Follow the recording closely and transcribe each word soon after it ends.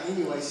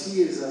Anyway,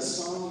 she is a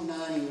Psalm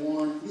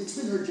 91. It's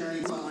been her journey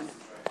in life.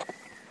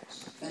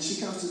 And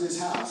she comes to this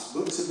house.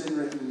 Books have been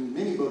written,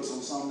 many books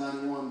on Psalm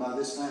 91 by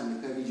this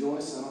family. Peggy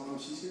Joyce, I don't know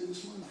if she's here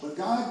this morning. But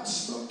God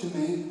spoke to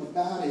me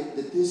about it,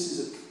 that this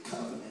is a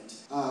covenant,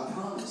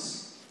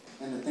 promise.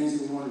 And the things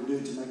that we want to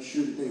do to make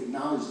sure that they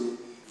acknowledged it.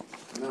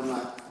 And I'm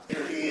like,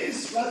 there he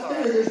is. Right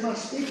there. There's my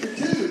speaker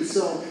too.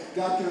 So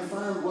God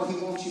confirmed what he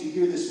wants you to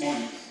hear this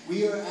morning.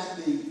 We are at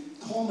the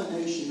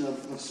culmination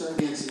of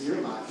sermons in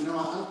your life. You know,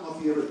 I don't know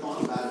if you ever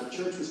thought about it.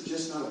 Church was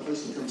just not a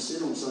place to come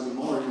sit on Sunday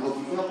morning and hope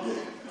you felt good.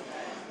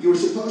 You were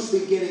supposed to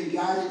be getting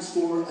guidance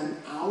for an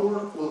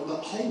hour, well, the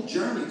whole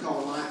journey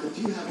called life, but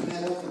you have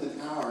met up with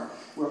an hour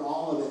where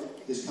all of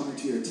it is coming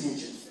to your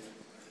attention.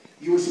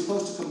 You were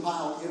supposed to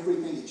compile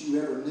everything that you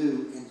ever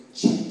knew and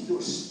change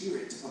your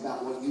spirit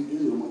about what you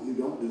do and what you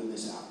don't do in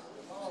this hour.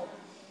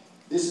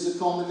 This is a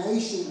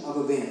culmination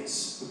of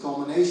events, a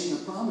culmination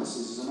of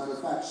promises. As a matter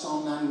of fact,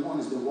 Psalm 91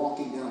 has been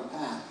walking down a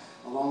path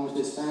along with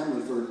this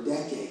family for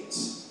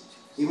decades.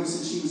 Even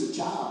since she was a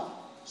child,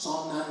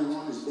 Psalm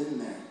 91 has been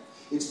there.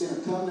 It's been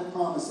a covenant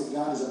promise that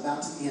God is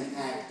about to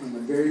enact in the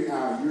very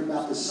hour. You're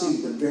about to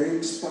see the very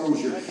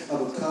exposure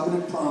of a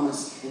covenant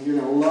promise, and you're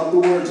going to love the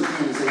words of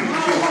him as they hit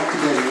your heart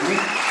today.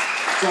 Amen?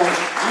 So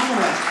I'm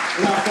going to,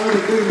 without further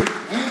ado,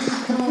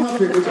 Angie, come on up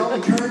here. Would y'all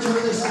encourage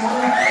her this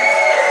morning?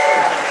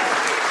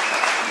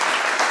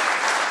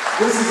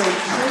 This is a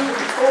true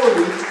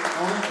authority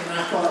on it, and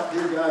I thought,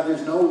 dear God,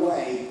 there's no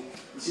way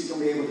she's going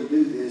to be able to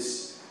do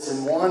this. It's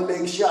in one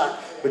big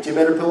shot, but you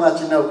better pull out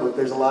your notebook.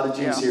 There's a lot of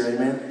juice here,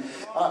 amen?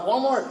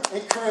 One more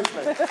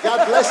encouragement.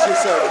 God bless you,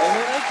 sir.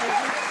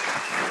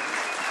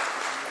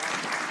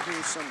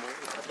 Amen.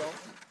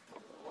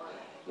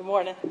 Good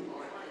morning.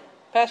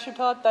 Pastor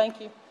Todd, thank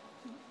you.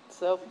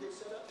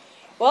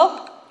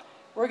 Well,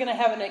 we're going to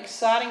have an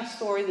exciting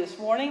story this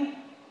morning,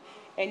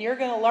 and you're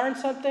going to learn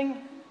something,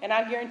 and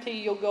I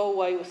guarantee you'll go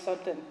away with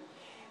something.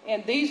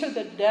 And these are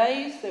the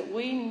days that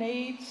we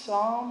need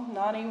Psalm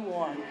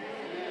 91.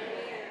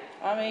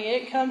 I mean,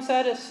 it comes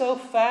at us so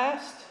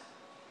fast.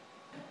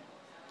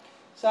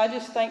 So I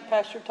just thank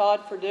Pastor Todd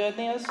for doing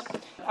this.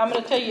 I'm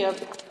going to tell you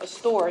a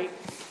story.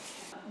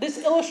 This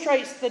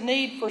illustrates the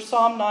need for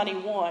Psalm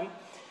 91.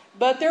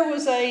 But there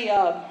was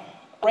a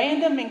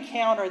random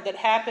encounter that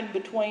happened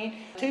between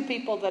two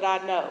people that I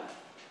know.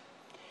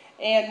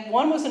 And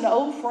one was an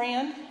old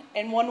friend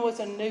and one was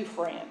a new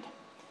friend.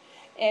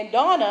 And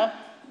Donna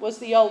was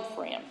the old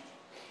friend.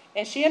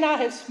 And she and I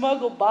had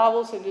smuggled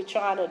Bibles into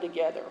China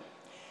together.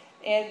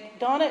 And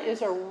Donna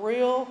is a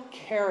real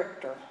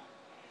character.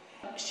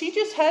 She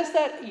just has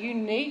that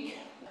unique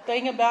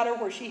thing about her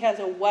where she has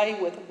a way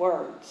with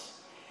words.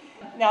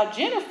 Now,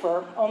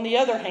 Jennifer, on the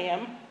other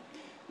hand,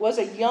 was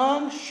a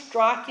young,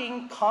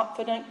 striking,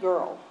 confident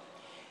girl.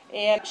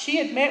 And she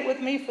had met with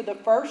me for the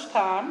first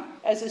time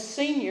as a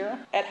senior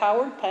at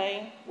Howard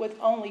Payne with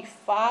only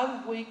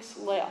 5 weeks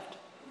left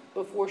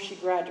before she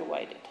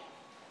graduated.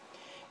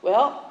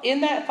 Well,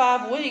 in that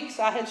 5 weeks,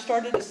 I had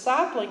started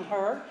discipling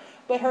her,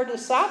 but her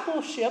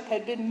discipleship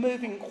had been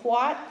moving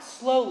quite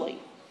slowly.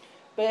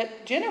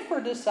 But Jennifer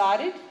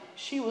decided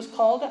she was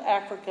called to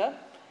Africa,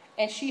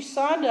 and she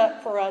signed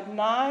up for a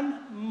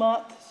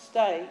 9-month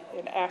stay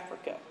in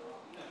Africa.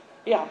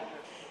 Yeah.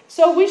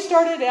 So we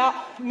started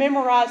out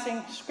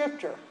memorizing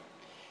scripture.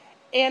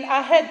 And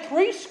I had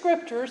 3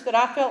 scriptures that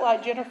I felt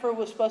like Jennifer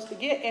was supposed to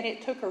get, and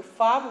it took her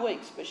 5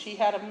 weeks, but she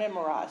had them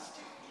memorized.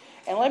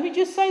 And let me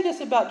just say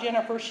this about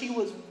Jennifer. She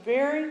was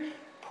very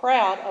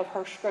proud of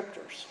her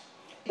scriptures.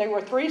 There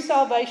were 3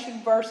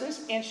 salvation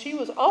verses, and she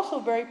was also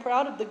very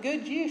proud of the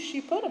good use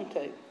she put them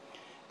to.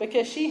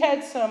 Because she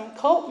had some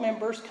cult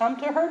members come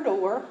to her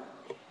door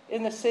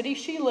in the city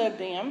she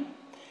lived in,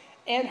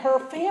 and her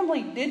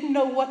family didn't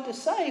know what to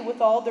say with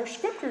all their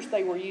scriptures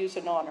they were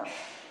using on her.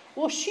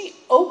 Well, she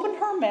opened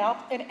her mouth,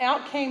 and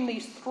out came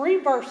these 3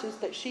 verses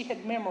that she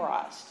had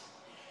memorized.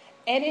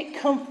 And it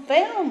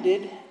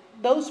confounded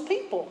those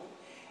people.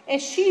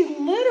 And she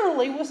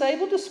literally was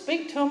able to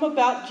speak to them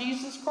about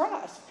Jesus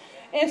Christ.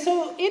 And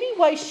so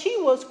anyway, she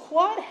was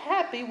quite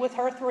happy with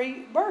her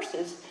 3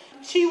 verses.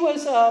 She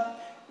was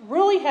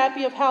really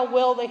happy of how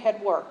well they had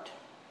worked.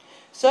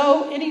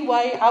 So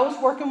anyway, I was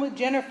working with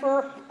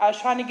Jennifer. I was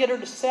trying to get her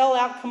to sell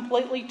out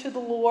completely to the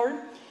Lord.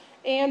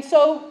 And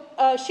so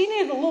she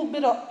needed a little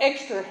bit of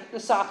extra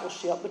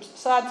discipleship,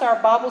 besides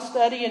our Bible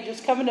study and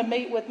just coming to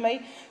meet with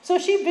me. So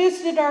she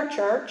visited our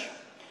church.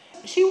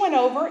 She went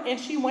over and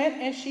she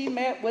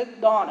met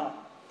with Donna.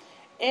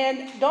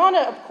 And Donna,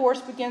 of course,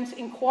 begins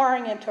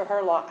inquiring into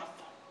her life.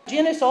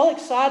 Jen is all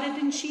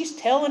excited, and she's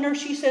telling her,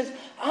 she says,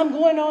 I'm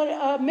going on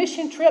a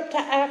mission trip to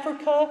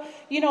Africa.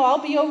 You know, I'll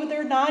be over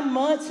there 9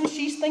 months. And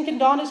she's thinking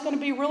Donna's going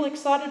to be real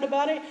excited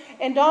about it.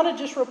 And Donna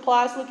just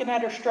replies, looking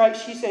at her straight,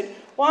 she said,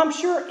 well, I'm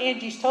sure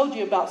Angie's told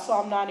you about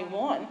Psalm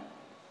 91.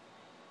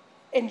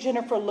 And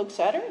Jennifer looks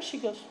at her, and she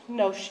goes,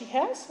 no, she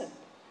hasn't.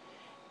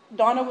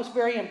 Donna was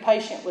very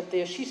impatient with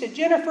this. She said,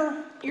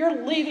 Jennifer,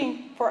 you're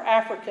leaving for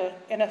Africa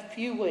in a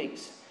few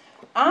weeks.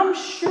 I'm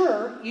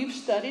sure you've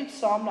studied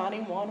Psalm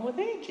 91 with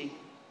Angie.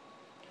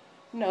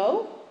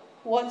 No,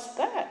 What's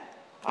that?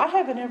 I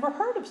haven't ever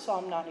heard of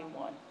Psalm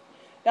 91.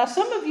 Now,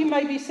 some of you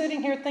may be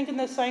sitting here thinking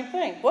the same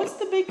thing. What's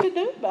the big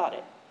to-do about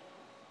it?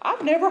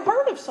 I've never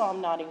heard of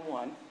Psalm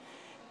 91.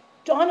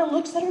 Donna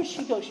looks at her and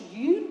she goes,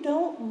 you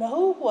don't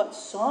know what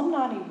Psalm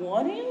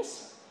 91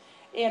 is?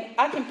 And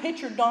I can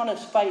picture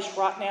Donna's face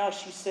right now as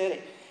she said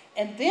it.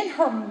 And then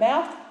her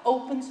mouth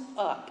opens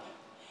up.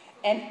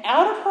 And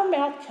out of her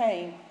mouth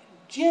came,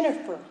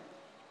 Jennifer,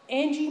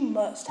 Angie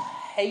must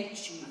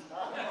hate you.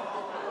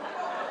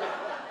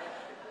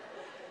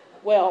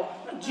 Well,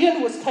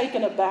 Jen was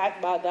taken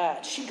aback by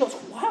that. She goes,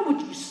 why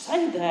would you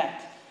say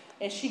that?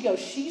 And she goes,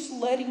 she's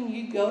letting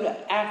you go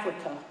to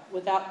Africa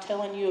without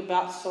telling you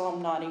about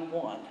Psalm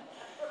 91.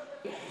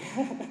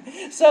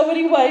 So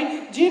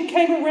anyway, Jen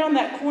came around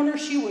that corner.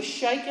 She was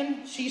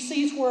shaking. She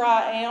sees where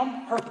I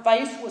am. Her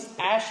face was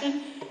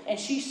ashen. And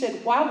she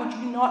said, why would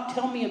you not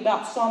tell me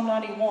about Psalm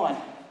 91?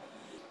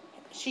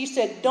 She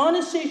said,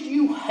 Donna says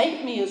you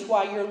hate me is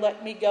why you're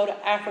letting me go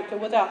to Africa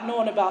without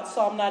knowing about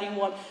Psalm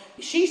 91.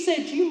 She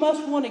said, you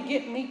must want to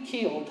get me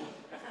killed.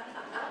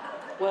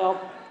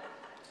 Well,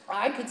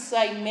 I could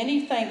say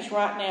many things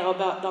right now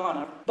about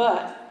Donna,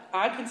 but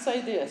I can say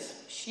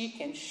this, she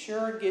can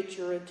sure get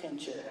your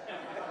attention.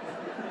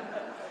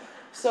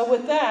 So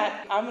with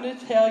that, I'm going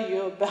to tell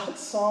you about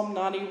Psalm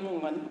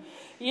 91.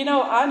 You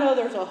know, I know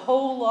there's a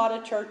whole lot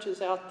of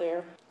churches out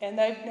there, and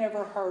they've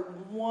never heard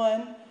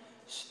one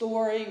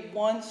story,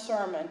 one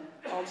sermon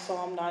on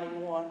Psalm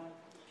 91.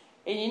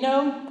 And you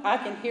know, I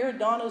can hear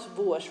Donna's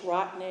voice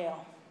right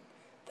now.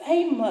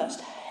 They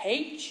must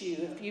hate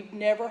you if you've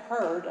never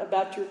heard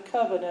about your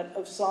covenant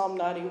of Psalm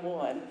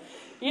 91.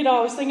 You know,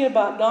 I was thinking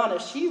about Donna.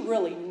 She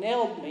really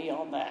nailed me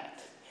on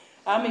that.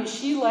 I mean,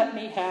 she let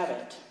me have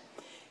it.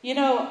 You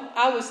know,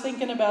 I was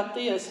thinking about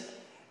this.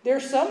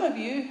 There's some of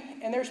you,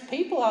 and there's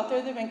people out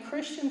there that have been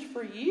Christians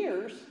for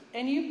years,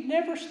 and you've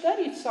never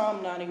studied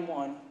Psalm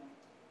 91.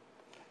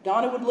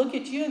 Donna would look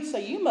at you and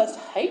say, you must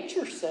hate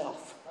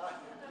yourself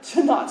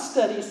to not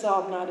study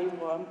Psalm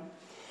 91.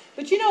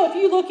 But you know, if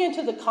you look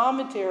into the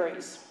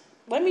commentaries,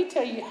 let me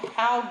tell you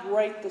how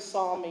great the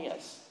psalm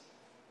is.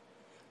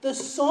 The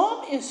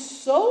psalm is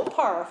so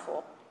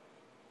powerful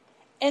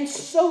and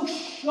so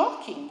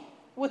shocking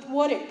with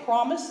what it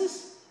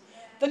promises.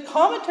 The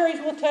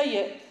commentaries will tell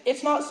you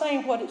it's not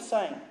saying what it's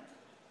saying.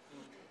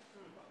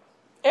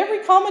 Every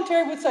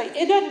commentary would say,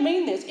 it doesn't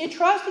mean this. It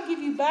tries to give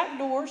you back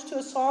doors to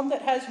a psalm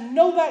that has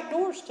no back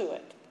doors to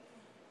it.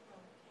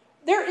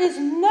 There is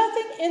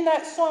nothing in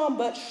that psalm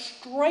but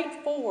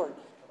straightforward.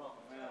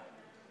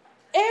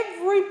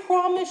 Every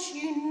promise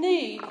you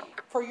need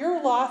for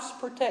your life's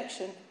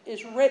protection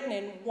is written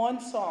in one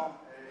psalm.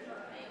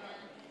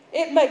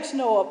 It makes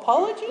no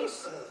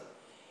apologies.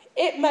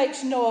 It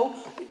makes no,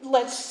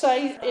 let's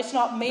say, it's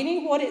not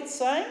meaning what it's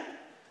saying.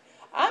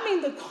 I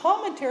mean, the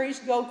commentaries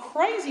go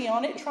crazy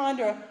on it, trying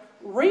to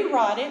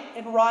rewrite it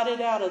and write it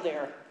out of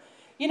there.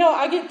 You know,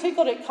 I get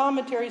tickled at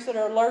commentaries that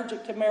are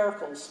allergic to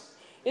miracles.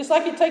 It's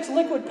like it takes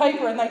liquid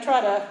paper and they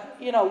try to,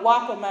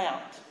 wipe them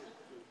out.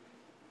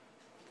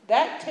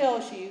 That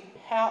tells you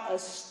how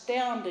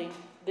astounding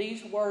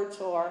these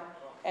words are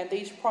and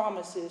these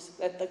promises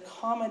that the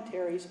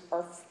commentaries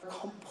are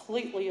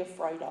completely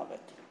afraid of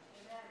it.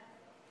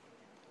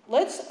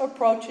 Let's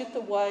approach it the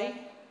way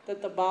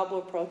that the Bible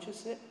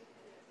approaches it.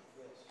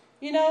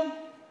 You know,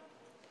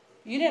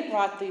 you didn't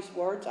write these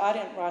words. I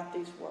didn't write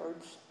these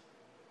words.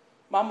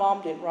 My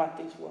mom didn't write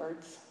these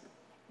words.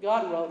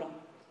 God wrote them.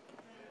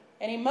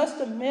 And he must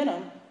have meant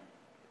them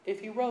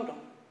if he wrote them.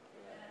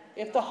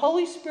 If the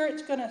Holy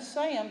Spirit's going to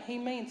say them, he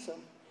means them.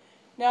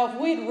 Now,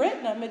 if we'd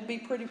written them, it'd be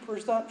pretty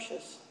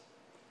presumptuous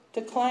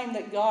to claim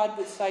that God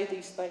would say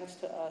these things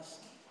to us.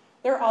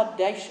 They're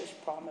audacious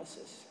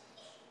promises.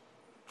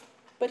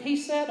 But he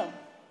said them.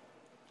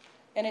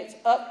 And it's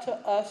up to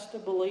us to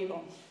believe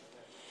them.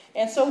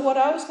 And so what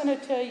I was going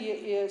to tell you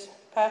is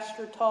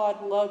Pastor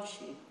Todd loves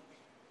you.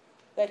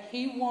 That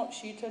he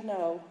wants you to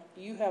know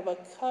you have a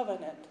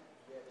covenant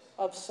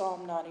of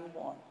Psalm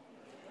 91.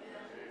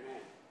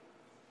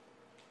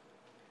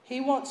 He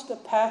wants to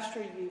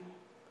pastor you.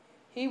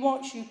 He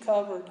wants you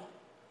covered.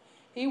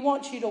 He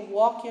wants you to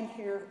walk in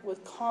here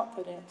with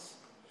confidence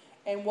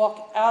and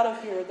walk out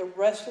of here the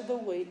rest of the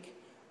week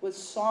with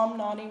Psalm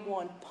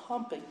 91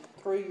 pumping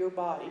through your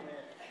body.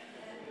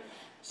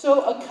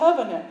 So a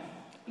covenant.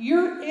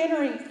 You're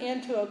entering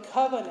into a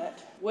covenant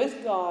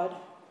with God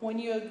when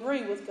you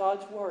agree with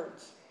God's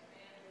words.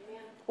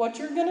 What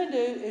you're going to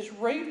do is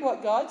read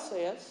what God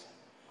says.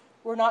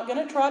 We're not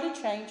going to try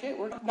to change it.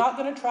 We're not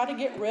going to try to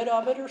get rid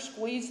of it or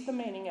squeeze the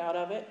meaning out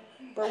of it.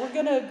 But we're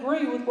going to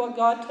agree with what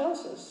God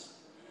tells us.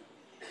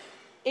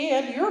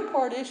 And your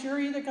part is you're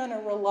either going to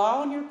rely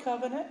on your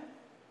covenant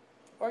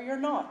or you're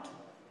not.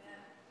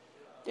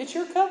 It's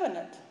your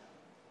covenant.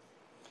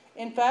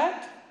 In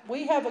fact,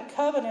 we have a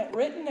covenant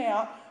written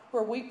out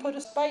where we put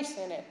a space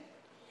in it.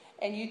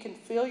 And you can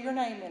fill your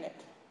name in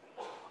it.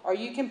 Or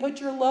you can put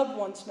your loved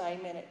one's name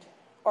in it.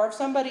 Or if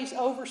somebody's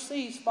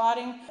overseas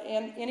fighting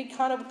in any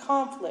kind of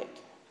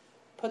conflict,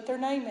 put their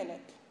name in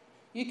it.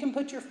 You can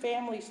put your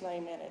family's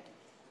name in it.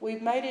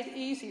 We've made it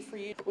easy for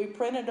you. We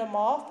printed them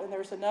off, and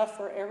there's enough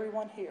for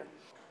everyone here.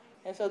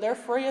 And so they're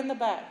free in the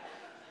back.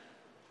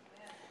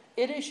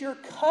 It is your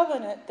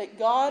covenant that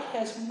God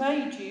has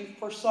made you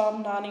for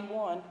Psalm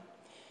 91.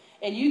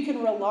 And you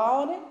can rely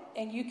on it,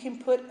 and you can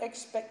put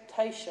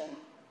expectation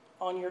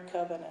on your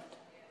covenant.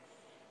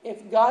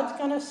 If God's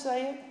going to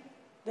say it,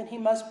 then he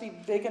must be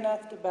big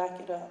enough to back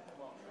it up.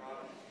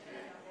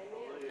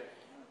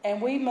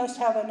 And we must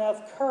have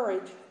enough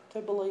courage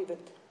to believe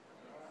it.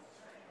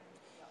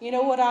 You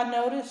know what I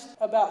noticed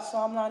about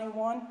Psalm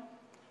 91?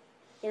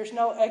 There's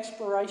no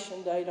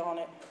expiration date on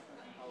it.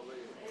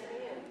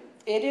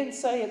 It didn't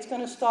say it's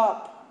going to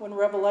stop when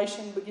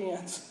Revelation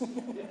begins.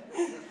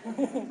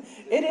 It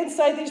didn't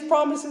say these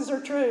promises are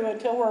true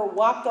until we're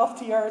wiped off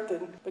the earth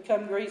and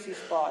become greasy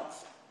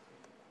spots.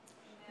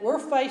 We're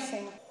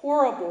facing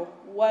horrible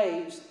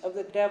waves of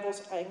the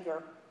devil's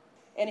anger.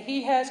 And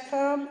he has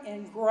come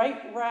in great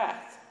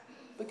wrath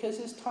because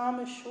his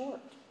time is short.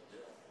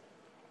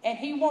 And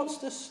he wants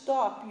to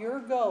stop your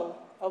goal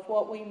of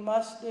what we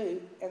must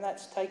do, and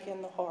that's take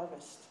in the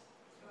harvest.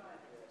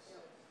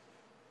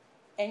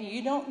 And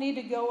you don't need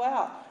to go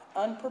out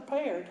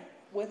unprepared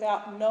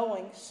without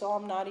knowing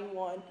Psalm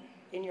 91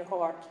 in your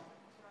heart.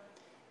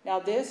 Now,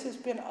 this has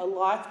been a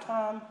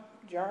lifetime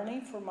journey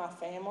for my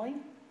family.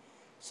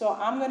 So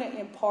I'm going to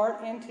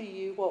impart into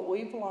you what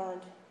we've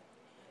learned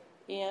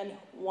in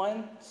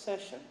one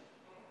session.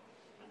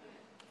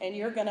 And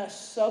you're going to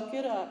soak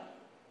it up.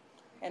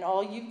 And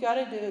all you've got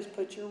to do is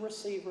put your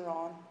receiver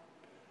on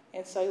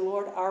and say,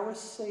 Lord, I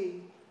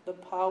receive the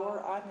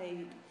power I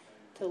need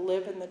to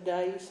live in the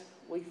days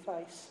we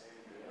face.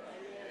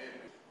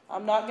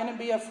 I'm not going to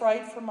be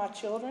afraid for my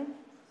children.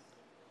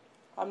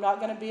 I'm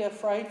not going to be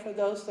afraid for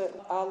those that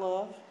I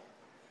love.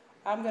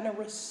 I'm going to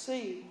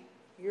receive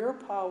your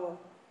power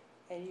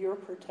and your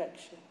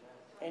protection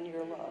and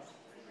your love.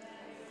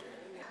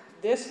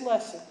 This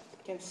lesson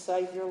can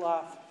save your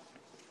life.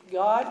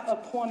 God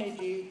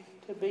appointed you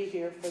to be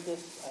here for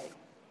this day.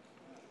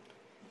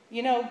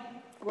 You know,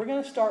 we're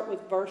going to start with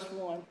verse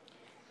 1.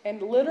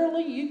 And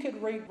literally you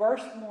could read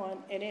verse 1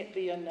 and it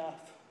be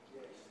enough.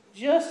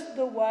 Just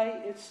the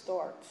way it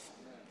starts.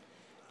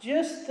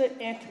 Just the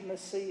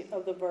intimacy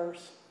of the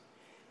verse.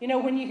 You know,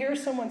 when you hear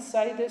someone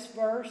say this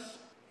verse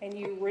and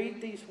you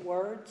read these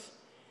words,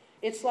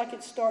 it's like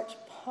it starts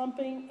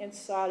pumping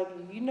inside of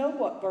you. You know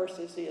what verse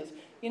this is.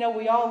 You know,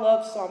 we all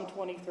love Psalm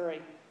 23.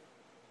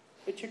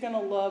 But you're going to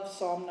love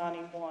Psalm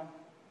 91.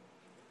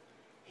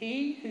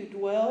 He who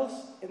dwells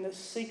in the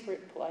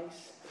secret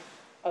place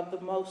of the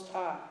Most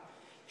High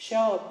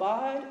shall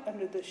abide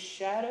under the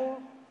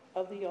shadow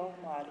of the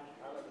Almighty.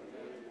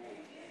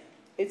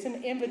 It's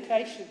an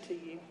invitation to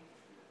you.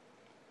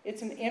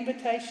 It's an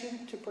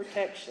invitation to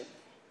protection.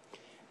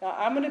 Now,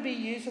 I'm going to be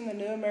using the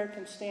New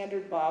American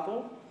Standard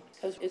Bible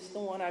because it's the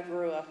one I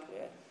grew up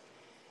with.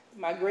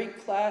 My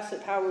Greek class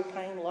at Howard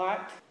Payne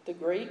liked the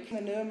Greek.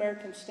 The New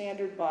American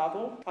Standard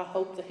Bible, I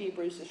hope the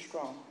Hebrews is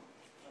strong.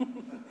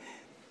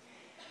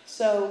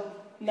 So,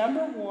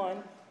 number 1,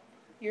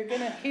 you're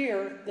going to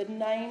hear the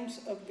names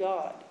of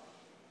God.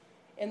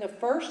 In the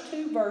first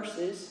 2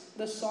 verses,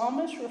 the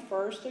psalmist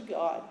refers to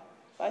God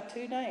by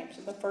 2 names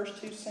in the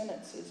first 2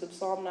 sentences of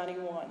Psalm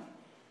 91.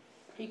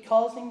 He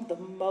calls him the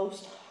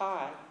Most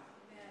High.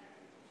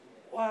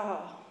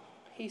 Wow,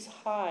 he's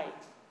high.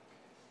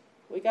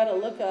 We got to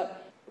look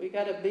up. We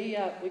got to be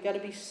up. We got to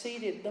be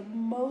seated. The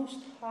Most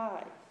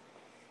High.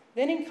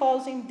 Then he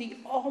calls him the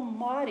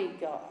Almighty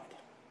God.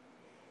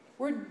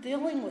 We're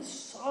dealing with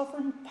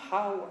sovereign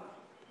power.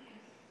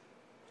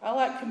 I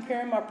like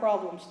comparing my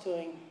problems to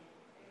him.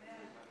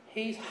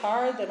 He's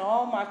higher than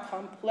all my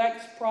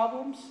complex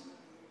problems,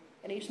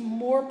 and he's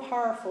more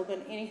powerful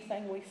than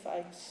anything we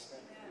face.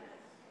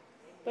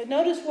 But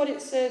notice what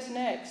it says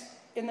next.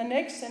 In the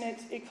next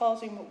sentence, it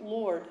calls him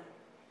Lord.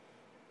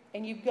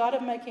 And you've got to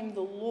make him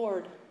the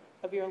Lord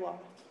of your life.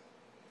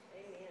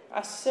 Amen.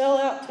 I sell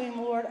out to him,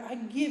 Lord. I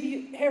give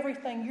you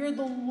everything. You're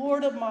the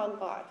Lord of my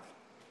life.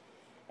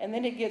 And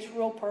then it gets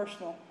real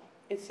personal.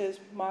 It says,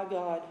 my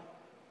God.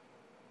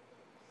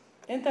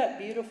 Isn't that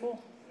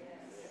beautiful?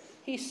 Yes.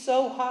 He's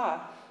so high,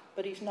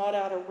 but he's not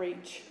out of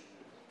reach.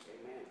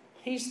 Amen.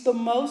 He's the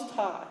Most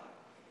High,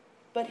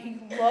 but he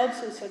loves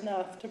us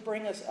enough to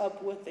bring us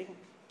up with him.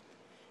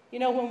 You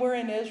know, when we're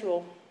in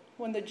Israel,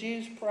 when the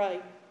Jews pray,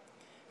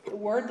 the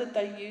word that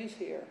they use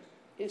here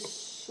is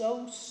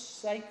so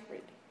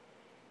sacred.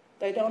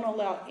 They don't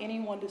allow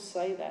anyone to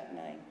say that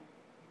name.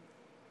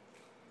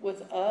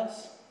 With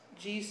us,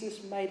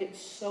 Jesus made it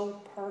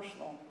so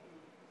personal.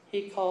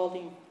 He called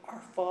him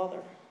our Father.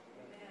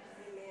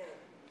 Amen.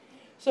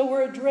 So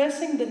we're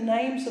addressing the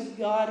names of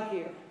God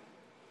here.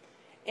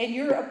 And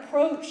you're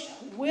approached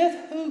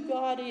with who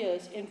God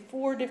is in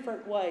 4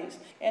 different ways.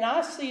 And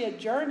I see a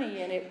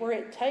journey in it where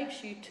it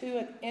takes you to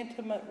an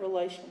intimate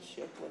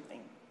relationship with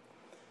him.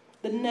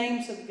 The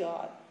names of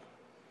God.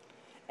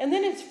 And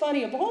then it's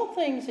funny, of all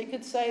things it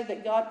could say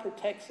that God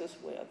protects us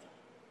with,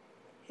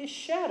 his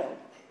shadow.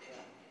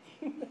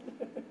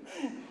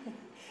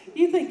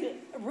 You think,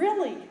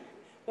 really?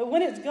 But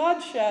when it's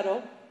God's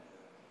shadow,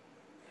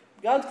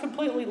 God's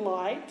completely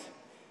light.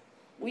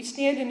 We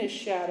stand in his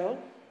shadow.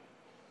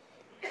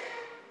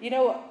 You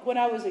know, when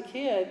I was a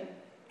kid,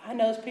 I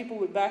know people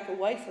would back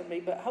away from me,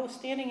 but I was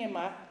standing in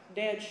my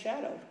dad's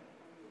shadow.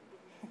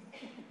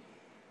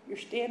 You're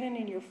standing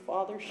in your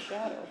Father's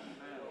shadow.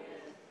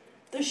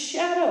 The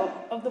shadow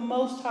of the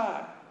Most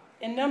High.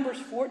 In Numbers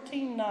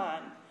 14:9,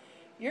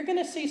 you're going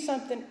to see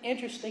something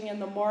interesting in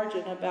the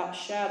margin about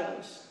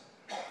shadows.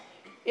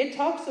 It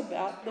talks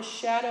about the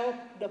shadow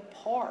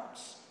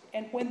departs.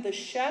 And when the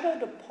shadow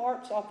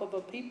departs off of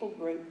a people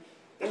group,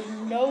 they're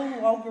no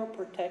longer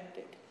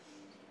protected.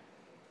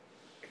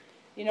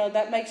 You know,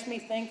 that makes me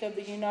think of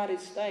the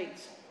United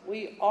States.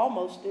 We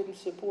almost didn't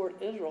support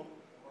Israel.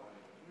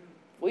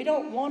 We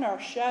don't want our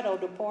shadow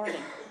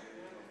departing.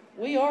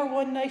 We are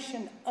one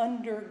nation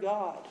under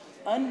God,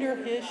 under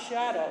his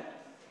shadow.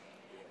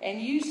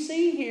 And you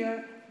see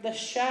here the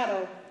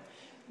shadow.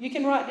 You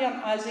can write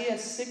down Isaiah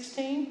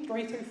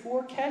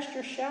 16:3-4. Cast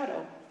your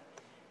shadow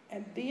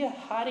and be a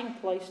hiding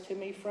place to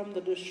me from the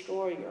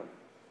destroyer.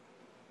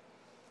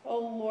 Oh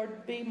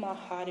Lord, be my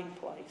hiding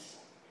place.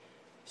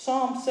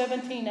 Psalm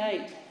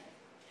 17:8.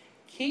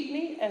 Keep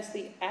me as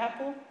the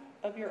apple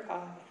of your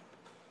eye,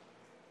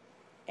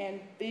 and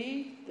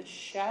be the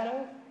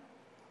shadow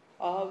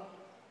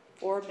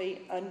for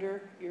me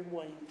under your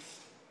wings.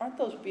 Aren't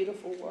those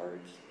beautiful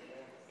words?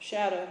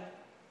 Shadow.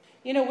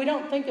 You know, we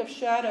don't think of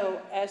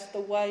shadow as the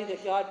way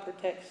that God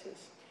protects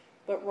us.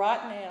 But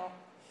right now,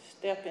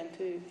 step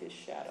into his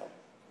shadow.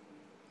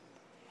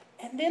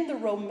 And then the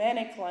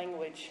romantic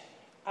language.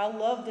 I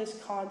love this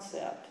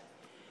concept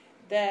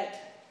that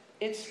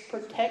it's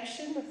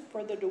protection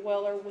for the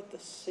dweller with the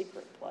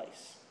secret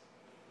place.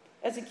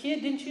 As a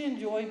kid, didn't you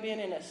enjoy being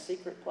in a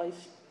secret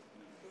place?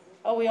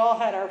 Oh, we all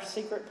had our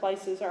secret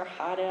places, our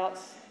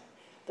hideouts,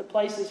 the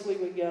places we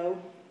would go.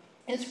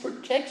 It's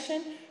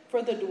protection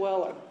for the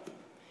dweller.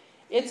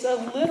 It's a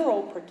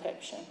literal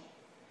protection.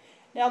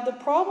 Now, the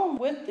problem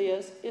with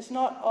this is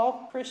not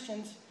all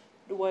Christians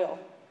dwell.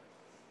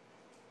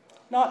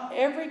 Not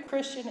every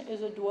Christian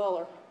is a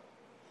dweller.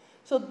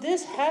 So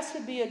this has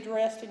to be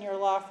addressed in your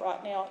life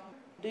right now.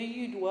 Do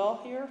you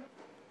dwell here?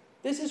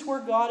 This is where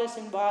God is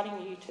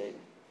inviting you to.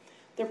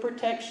 The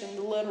protection,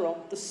 the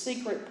literal, the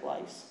secret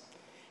place.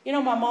 You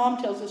know, my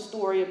mom tells a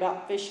story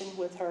about fishing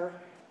with her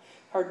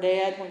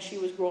dad when she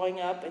was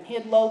growing up, and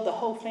he'd load the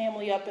whole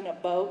family up in a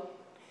boat.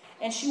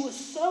 And she was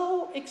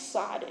so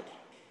excited.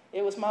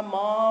 It was my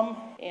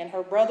mom and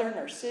her brother and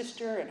her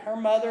sister and her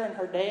mother and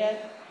her dad.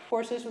 Of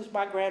course, this was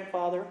my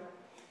grandfather,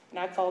 and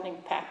I called him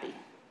Pappy.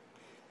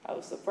 I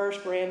was the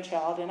first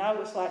grandchild, and I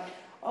was like,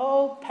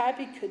 oh,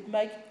 Pappy could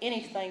make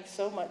anything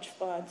so much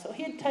fun. So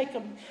he'd take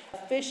them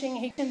fishing.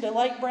 He'd into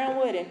Lake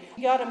Brownwood, and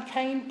he got them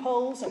cane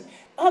poles, and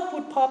up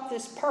would pop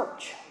this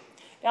perch.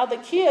 Now, the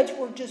kids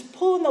were just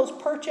pulling those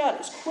perch out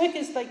as quick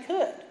as they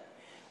could.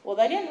 Well,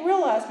 they didn't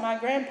realize my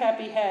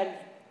grandpappy had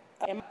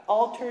an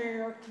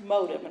ulterior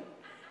motive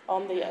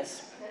on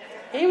this.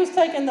 He was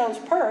taking those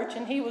perch,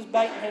 and he was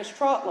baiting his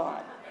trot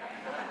line.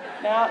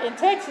 Now, in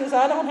Texas,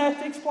 I don't have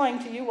to explain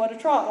to you what a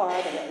trot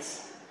line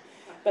is.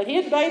 But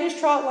he'd bait his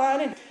trot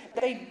line, and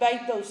they'd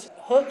bait those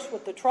hooks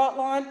with the trot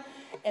line.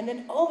 And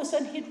then all of a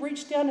sudden, he'd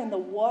reach down in the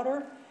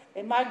water.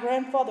 And my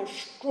grandfather's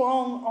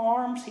strong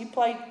arms, he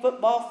played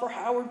football for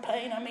Howard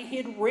Payne. I mean,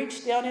 he'd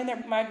reach down in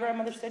there. My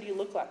grandmother said he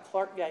looked like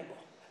Clark Gable.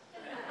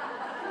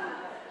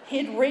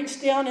 He'd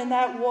reach down in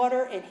that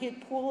water, and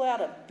he'd pull out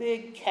a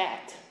big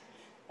cat.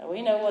 Now,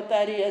 we know what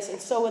that is.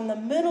 And so in the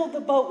middle of the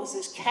boat was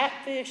this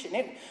catfish, and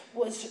it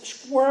was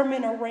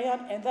squirming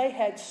around, and they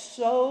had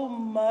so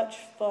much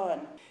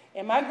fun.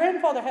 And my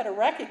grandfather had a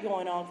racket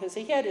going on because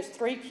he had his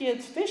 3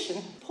 kids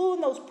fishing,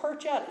 pulling those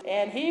perch out.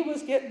 And he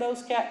was getting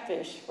those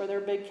catfish for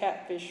their big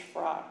catfish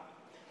fry.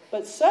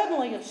 But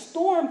suddenly a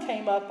storm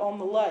came up on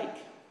the lake.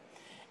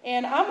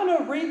 And I'm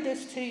going to read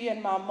this to you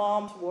in my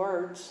mom's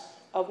words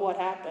of what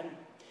happened.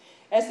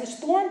 As the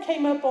storm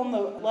came up on the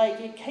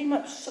lake, it came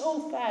up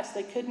so fast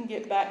they couldn't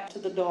get back to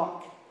the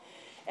dock.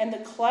 And the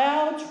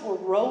clouds were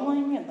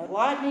rolling and the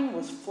lightning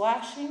was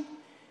flashing.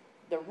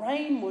 The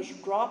rain was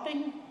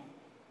dropping.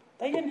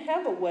 They didn't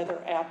have a weather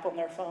app on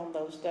their phone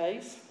those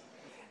days.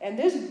 And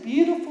this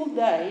beautiful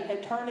day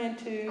had turned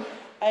into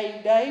a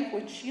day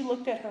when she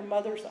looked at her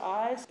mother's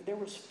eyes. There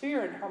was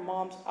fear in her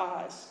mom's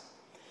eyes.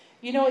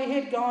 You know, it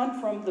had gone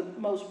from the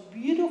most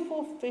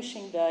beautiful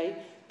fishing day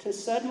to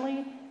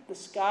suddenly the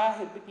sky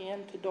had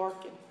begun to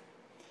darken.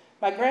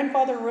 My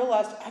grandfather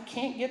realized, I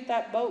can't get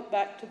that boat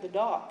back to the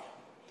dock.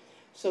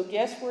 So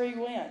guess where he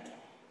went?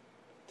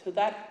 To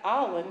that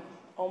island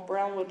on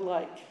Brownwood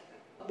Lake.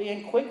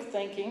 Being quick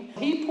thinking,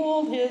 he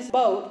pulled his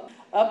boat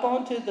up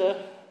onto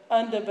the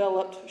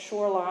undeveloped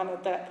shoreline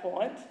at that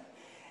point.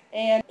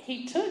 And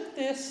he took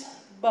this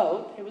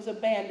boat, it was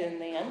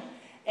abandoned then,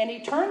 and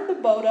he turned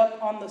the boat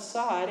up on the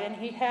side, and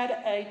he had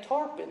a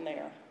tarp in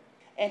there.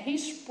 And he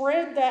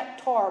spread that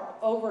tarp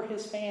over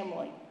his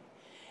family.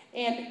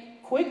 And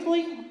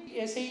quickly,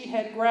 as he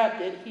had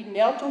grabbed it, he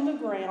knelt on the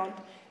ground,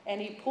 and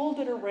he pulled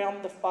it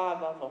around the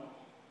 5 of them.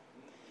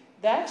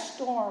 That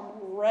storm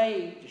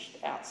raged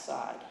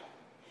outside.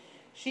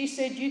 She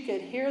said you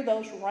could hear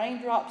those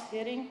raindrops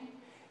hitting.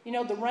 You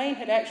know, the rain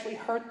had actually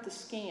hurt the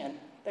skin.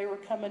 They were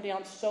coming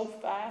down so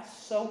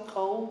fast, so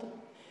cold.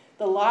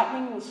 The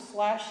lightning was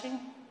flashing,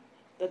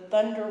 the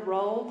thunder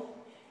rolled,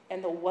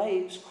 and the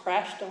waves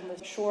crashed on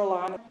the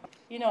shoreline.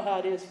 You know how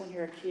it is when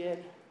you're a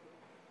kid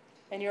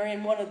and you're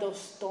in one of those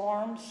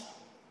storms.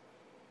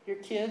 Your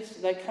kids,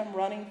 they come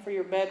running for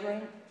your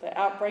bedroom, the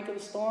outbreak of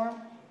the storm.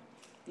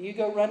 You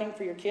go running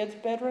for your kid's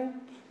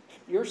bedroom.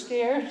 You're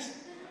scared.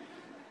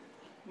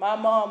 My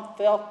mom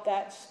felt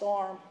that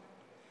storm.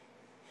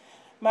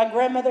 My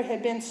grandmother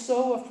had been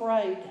so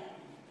afraid,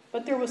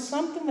 but there was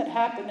something that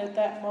happened at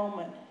that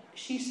moment.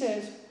 She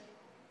says,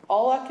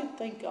 all I could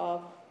think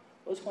of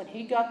was when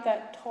he got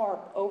that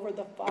tarp over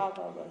the 5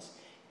 of us,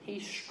 he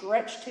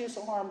stretched his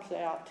arms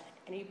out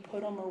and he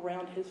put them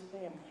around his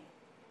family.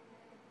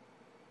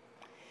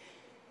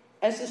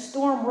 As the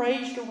storm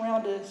raged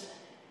around us,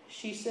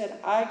 she said,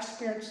 I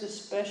experienced a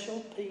special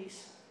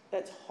peace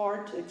that's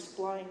hard to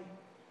explain.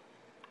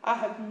 I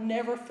have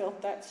never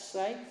felt that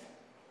safe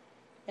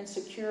and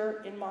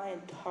secure in my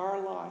entire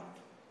life.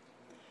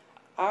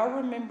 I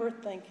remember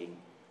thinking,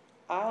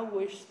 I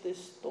wish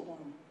this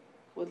storm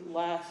would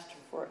last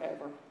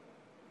forever.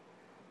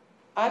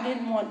 I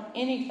didn't want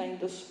anything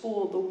to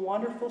spoil the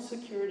wonderful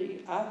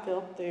security I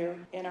felt there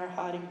in our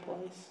hiding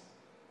place.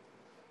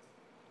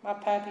 My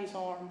pappy's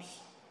arms.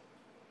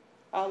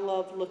 I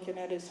loved looking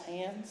at his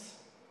hands.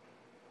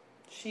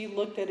 She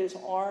looked at his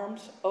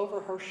arms over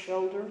her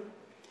shoulder.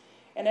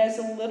 And as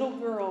a little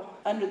girl,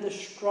 under the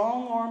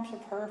strong arms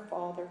of her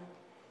father,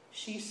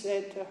 she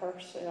said to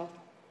herself,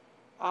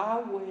 I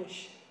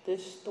wish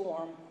this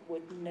storm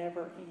would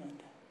never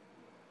end.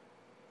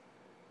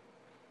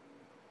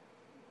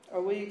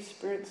 Are we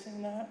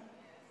experiencing that?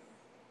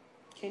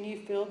 Can you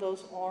feel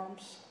those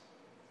arms?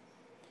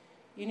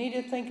 You need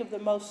to think of the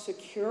most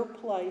secure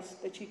place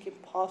that you can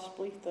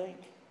possibly think.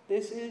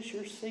 This is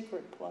your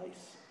secret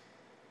place.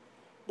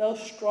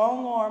 Those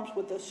strong arms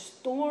with the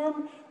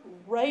storm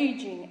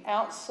raging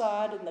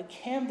outside and the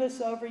canvas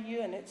over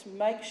you, and it's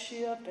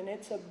makeshift and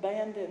it's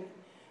abandoned,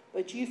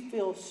 but you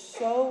feel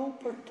so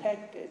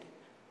protected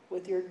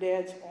with your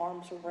dad's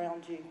arms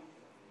around you.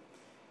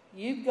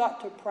 You've got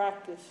to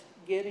practice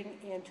getting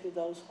into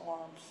those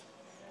arms.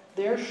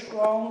 They're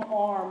strong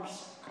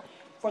arms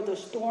for the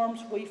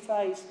storms we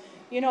face.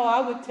 You know,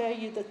 I would tell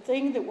you the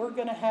thing that we're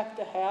going to have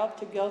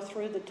to go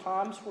through the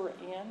times we're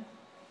in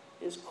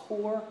is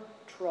core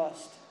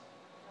trust.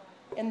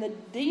 In the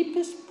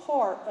deepest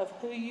part of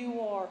who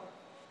you are,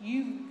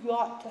 you've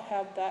got to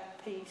have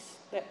that peace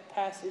that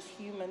passes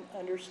human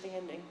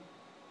understanding.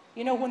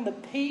 You know, when the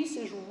peace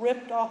is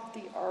ripped off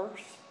the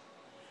earth,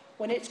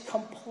 when it's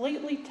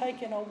completely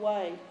taken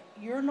away,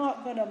 you're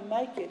not going to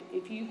make it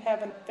if you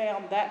haven't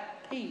found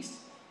that peace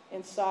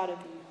inside of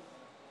you.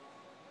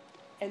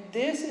 And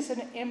this is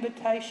an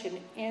invitation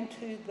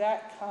into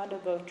that kind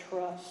of a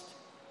trust.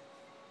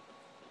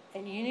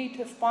 And you need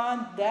to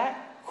find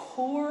that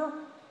core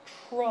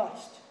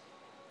trust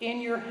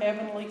in your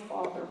Heavenly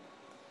Father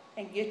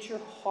and get your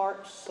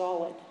heart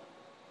solid.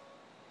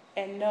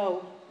 And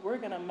know we're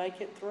going to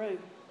make it through.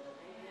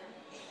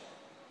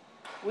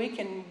 We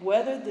can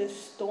weather this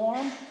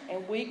storm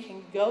and we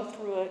can go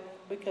through it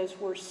because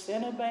where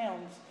sin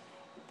abounds,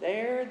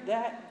 there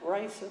that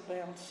grace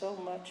abounds so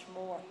much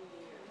more.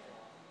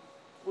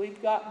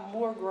 We've got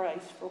more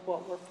grace for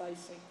what we're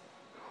facing.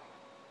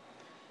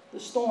 The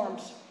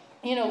storms.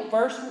 You know,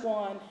 verse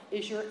 1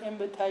 is your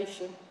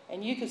invitation.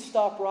 And you could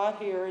stop right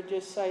here and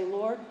just say,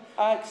 Lord,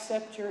 I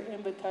accept your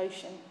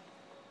invitation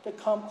to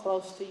come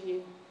close to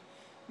you.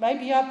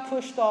 Maybe I've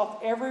pushed off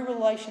every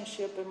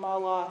relationship in my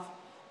life.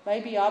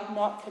 Maybe I've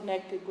not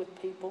connected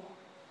with people,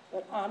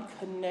 but I'm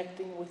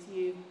connecting with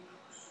you.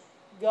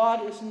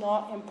 God is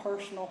not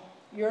impersonal.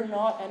 You're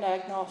not an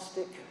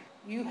agnostic.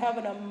 You have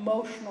an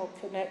emotional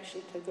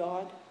connection to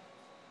God.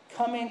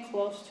 Come in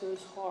close to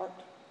his heart.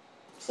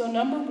 So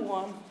number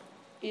 1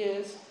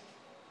 is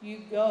you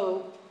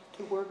go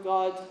to where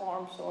God's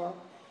arms are.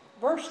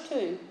 Verse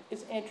 2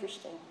 is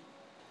interesting.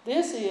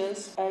 This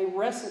is a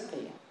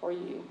recipe for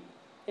you.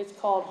 It's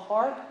called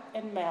heart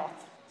and mouth.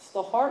 It's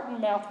the heart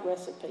and mouth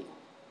recipe.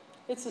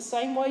 It's the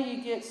same way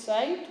you get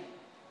saved.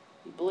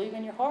 You believe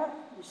in your heart,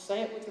 you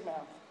say it with your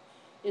mouth.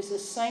 It's the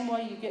same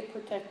way you get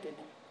protected.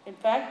 In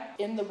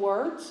fact, in the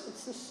words,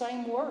 it's the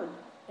same word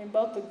in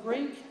both the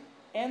Greek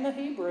and the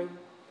Hebrew.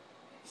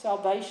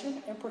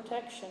 Salvation and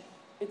protection.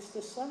 It's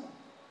the same.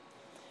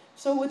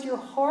 So with your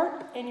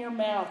heart and your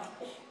mouth,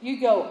 you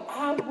go,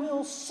 I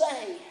will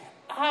say,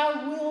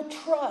 I will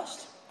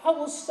trust. I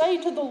will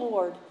say to the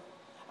Lord,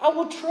 I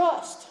will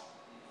trust.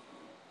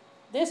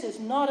 This is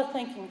not a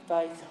thinking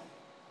faith.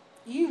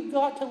 You've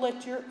got to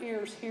let your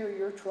ears hear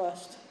your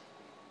trust.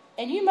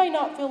 And you may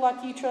not feel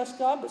like you trust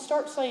God, but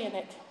start saying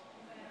it.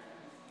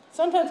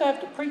 Sometimes I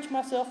have to preach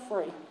myself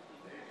free.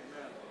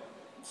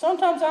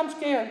 Sometimes I'm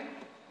scared.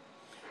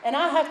 And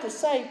I have to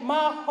say,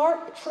 my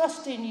heart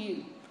trusts in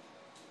you.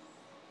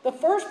 The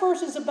first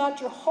verse is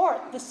about your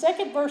heart. The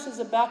second verse is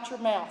about your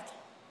mouth.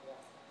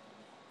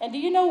 And do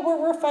you know where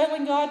we're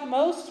failing God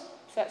most?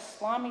 It's that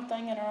slimy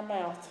thing in our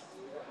mouth.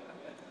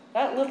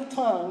 That little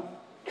tongue.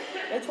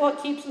 It's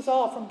what keeps us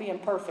all from being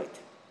perfect.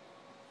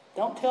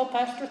 Don't tell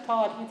Pastor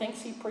Todd he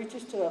thinks he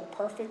preaches to a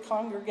perfect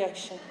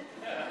congregation.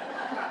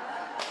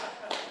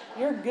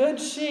 You're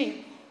good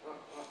sheep.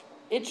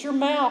 It's your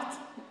mouth.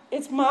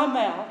 It's my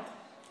mouth.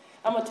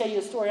 I'm going to tell you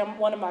a story. I'm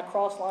one of my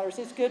crossliners.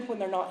 It's good when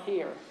they're not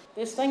here.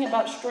 This thing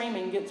about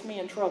streaming gets me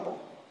in trouble.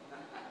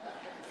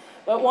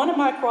 But one of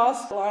my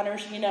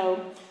crossliners,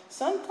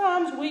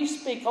 sometimes we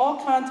speak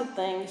all kinds of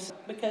things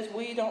because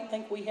we don't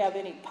think we have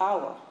any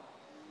power.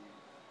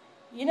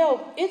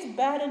 It's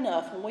bad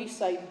enough when we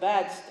say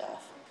bad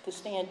stuff to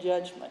stand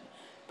judgment.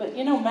 But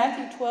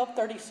Matthew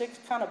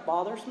 12:36 kind of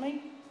bothers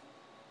me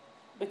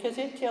because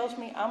it tells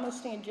me I'm going to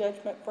stand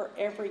judgment for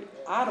every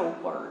idle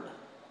word.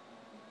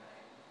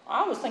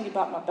 I was thinking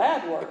about my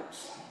bad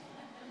words.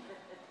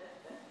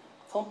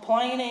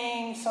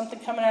 Complaining, something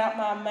coming out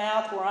my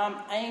mouth where I'm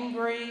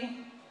angry.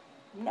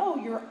 No,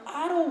 your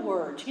idle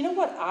words. You know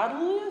what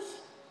idle is?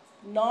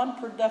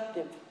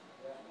 Non-productive.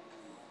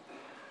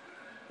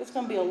 It's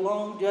going to be a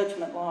long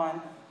judgment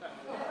line.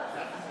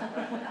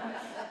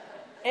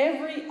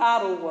 Every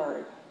idle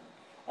word.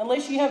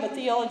 Unless you have a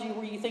theology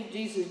where you think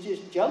Jesus is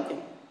just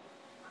joking.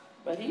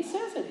 But he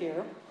says it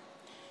here.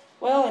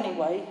 Well,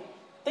 anyway,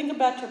 think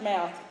about your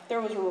mouth. If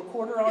there was a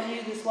recorder on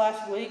you this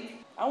last week,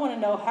 I want to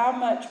know how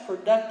much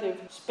productive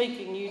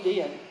speaking you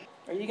did.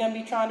 Are you going to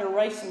be trying to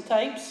erase some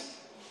tapes?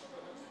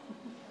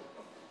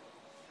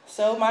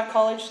 So my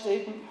college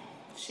student,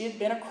 she had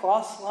been a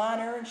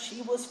crossliner and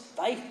she was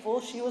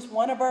faithful. She was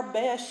one of our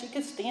best. She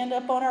could stand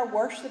up on our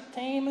worship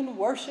team and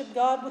worship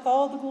God with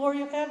all the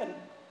glory of heaven.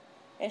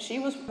 And she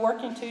was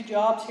working 2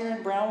 jobs here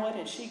in Brownwood,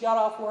 and she got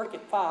off work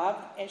at 5,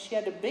 and she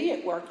had to be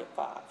at work at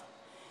 5.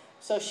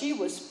 So she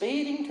was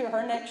speeding to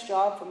her next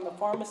job from the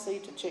pharmacy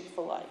to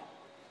Chick-fil-A.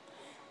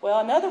 Well,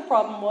 another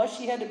problem was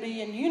she had to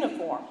be in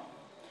uniform.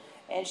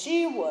 And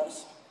she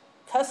was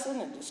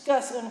cussing and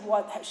discussing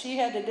what she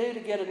had to do to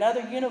get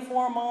another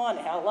uniform on,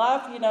 and how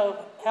life,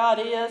 how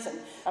it is. And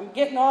I'm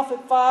getting off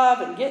at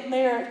 5 and getting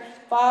there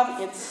at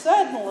 5. And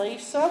suddenly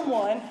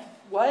someone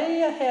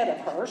way ahead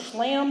of her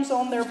slams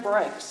on their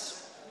brakes.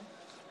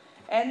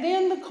 And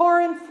then the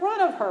car in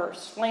front of her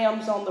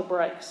slams on the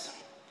brakes.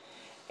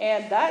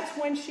 And that's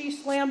when she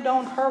slammed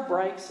on her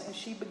brakes and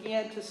she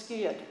began to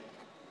skid.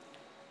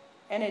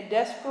 And in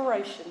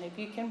desperation, if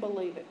you can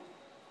believe it,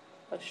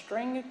 a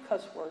string of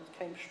cuss words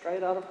came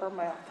straight out of her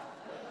mouth.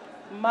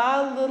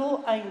 My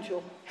little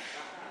angel,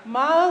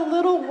 my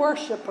little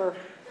worshiper,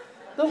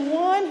 the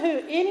one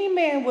who any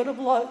man would have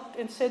looked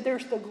and said,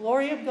 there's the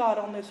glory of God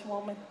on this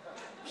woman.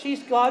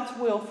 She's God's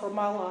will for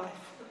my life.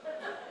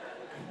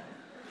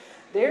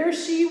 There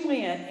she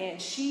went, and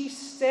she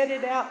said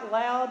it out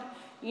loud.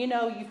 You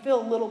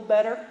feel a little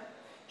better.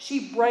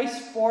 She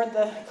braced for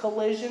the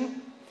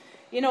collision.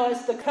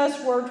 As the cuss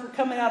words were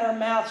coming out of her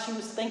mouth, she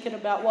was thinking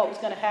about what was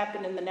going to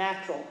happen in the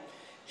natural.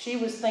 She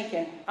was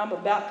thinking, I'm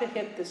about to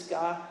hit this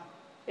guy.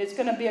 It's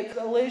going to be a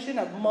collision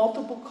of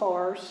multiple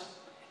cars,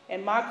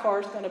 and my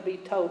car's going to be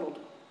totaled.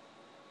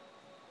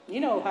 You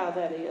know how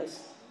that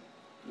is.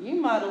 You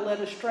might have let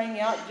a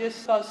string out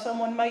just because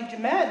someone made you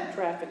mad in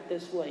traffic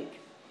this week.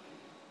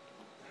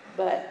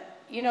 But,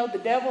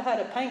 the devil had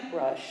a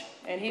paintbrush,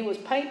 and he was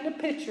painting a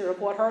picture of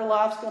what her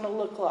life's going to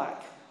look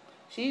like.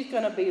 She's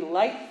going to be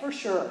late for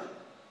sure.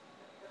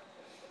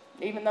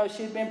 Even though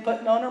she'd been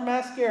putting on her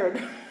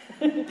mascara.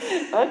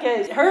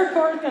 Okay, her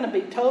car's going to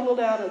be totaled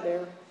out of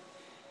there.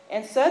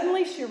 And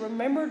suddenly she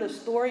remembered a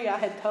story I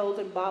had told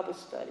in Bible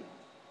study.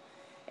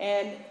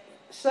 And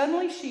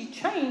suddenly she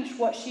changed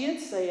what she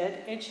had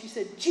said, and she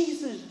said,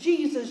 Jesus,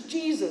 Jesus,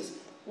 Jesus.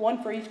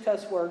 One for each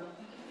cuss word.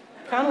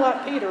 Kind of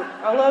like Peter.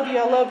 I love you,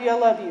 I love you, I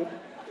love you.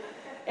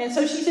 And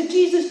so she said,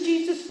 Jesus,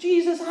 Jesus,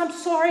 Jesus, I'm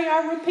sorry,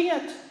 I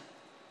repent.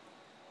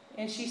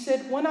 And she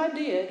said, when I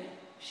did,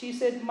 she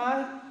said,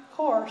 my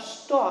car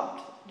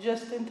stopped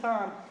just in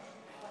time.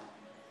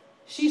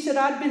 She said,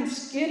 I'd been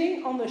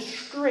skidding on the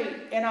street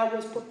and I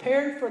was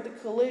prepared for the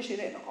collision.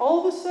 And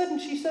all of a sudden,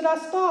 she said, I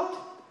stopped.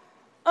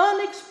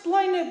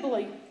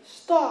 Unexplainably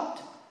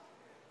stopped.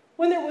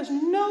 When there was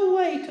no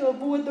way to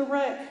avoid the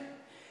wreck.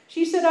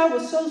 She said, I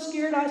was so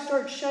scared I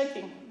started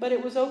shaking. But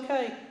it was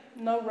okay.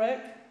 No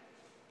wreck.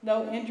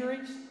 No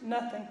injuries.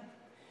 Nothing.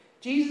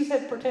 Jesus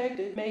had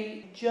protected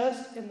me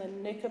just in the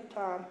nick of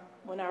time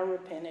when I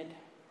repented.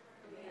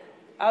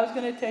 I was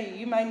going to tell you,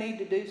 you may need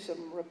to do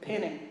some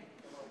repenting.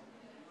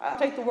 I'll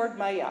take the word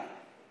may out.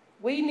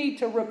 We need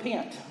to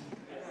repent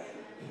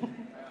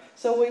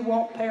so we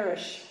won't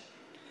perish.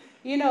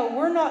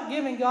 We're not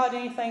giving God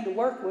anything to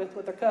work with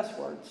our cuss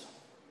words.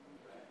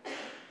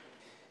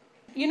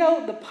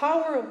 The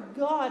power of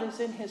God is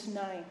in His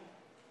name.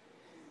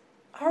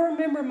 I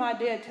remember my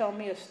dad telling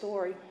me a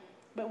story,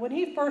 but when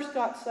he first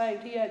got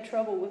saved, he had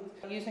trouble with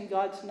using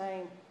God's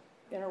name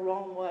in a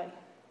wrong way.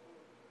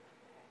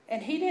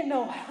 And he didn't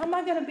know, how am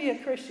I going to be a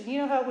Christian? You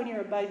know how when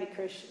you're a baby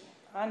Christian,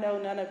 I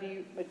know none of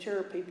you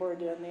mature people are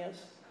doing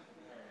this.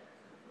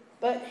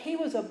 But he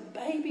was a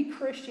baby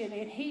Christian,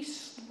 and he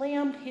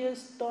slammed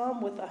his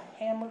thumb with a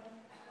hammer.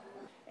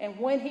 And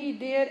when he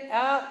did,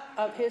 out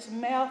of his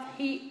mouth,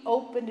 he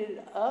opened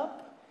it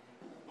up.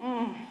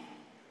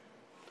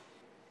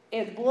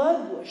 And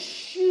blood was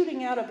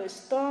shooting out of his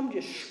thumb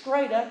just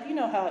straight up. You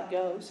know how it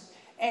goes.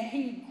 And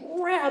he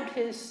grabbed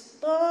his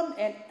thumb,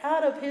 and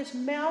out of his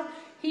mouth,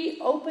 he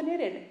opened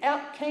it, and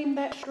out came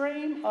that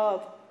stream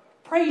of,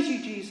 "Praise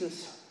you,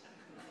 Jesus."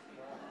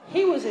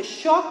 He was as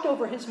shocked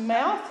over his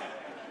mouth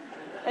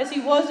as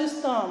he was his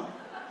thumb.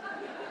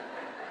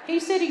 He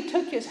said he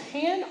took his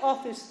hand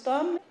off his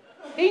thumb.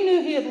 He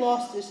knew he had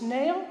lost his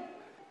nail,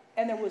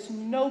 and there was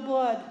no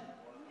blood.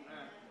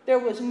 There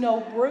was no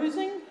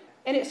bruising,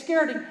 and it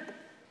scared him.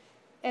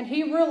 And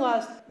he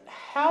realized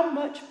how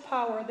much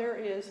power there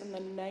is in the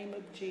name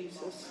of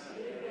Jesus.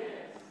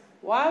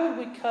 Why would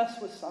we cuss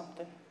with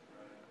something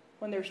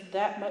when there's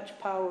that much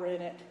power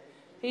in it?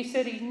 He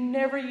said he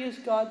never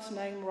used God's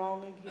name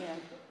wrong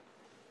again.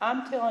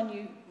 I'm telling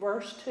you,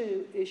 verse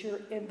 2 is your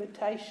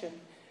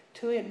invitation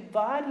to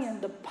invite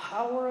in the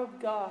power of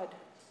God.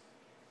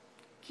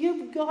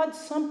 Give God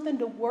something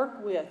to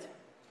work with.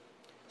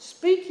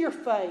 Speak your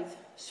faith.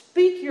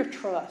 Speak your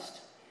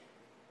trust.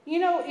 You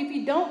know, if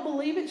you don't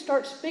believe it,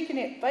 start speaking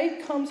it.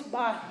 Faith comes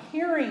by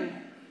hearing.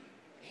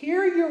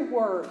 Hear your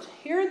words.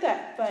 Hear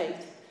that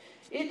faith.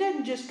 It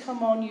doesn't just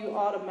come on you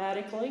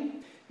automatically.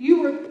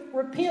 You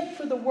repent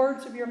for the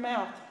words of your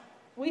mouth.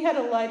 We had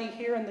a lady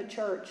here in the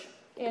church,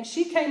 and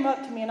she came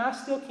up to me, and I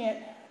still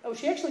can't.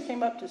 She actually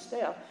came up to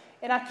Steph,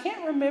 and I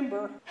can't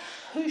remember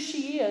who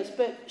she is,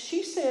 but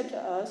she said to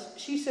us,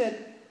 she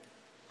said,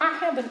 "I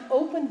have an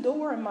open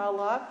door in my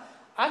life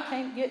I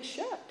can't get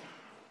shut."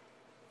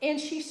 And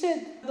she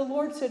said, the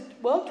Lord said,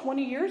 "Well,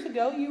 20 years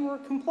ago you were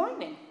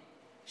complaining."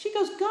 She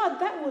goes, "God,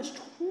 that was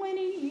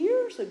 20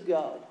 years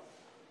ago."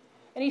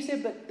 And he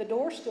said, "But the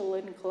door still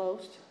isn't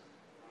closed."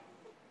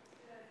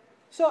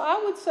 So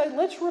I would say,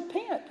 let's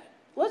repent.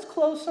 Let's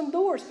close some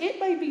doors. It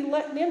may be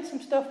letting in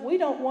some stuff we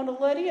don't want to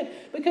let in.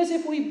 Because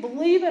if we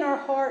believe in our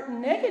heart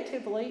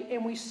negatively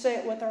and we say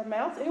it with our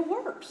mouth, it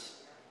works.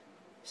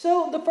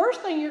 So the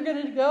first thing you're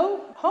going to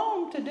go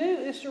home to do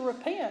is to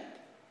repent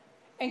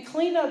and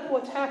clean up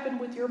what's happened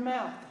with your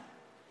mouth.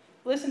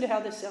 Listen to how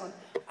this sounds.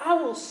 "I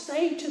will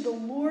say to the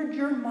Lord,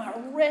 you're my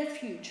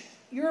refuge.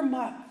 You're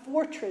my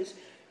fortress.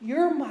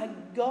 You're my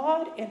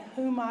God in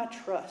whom I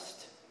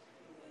trust."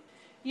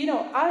 You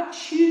know, I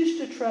choose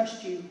to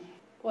trust you.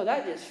 Well,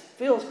 that just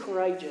feels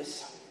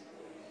courageous.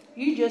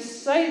 You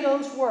just say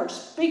those words.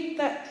 Speak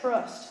that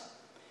trust.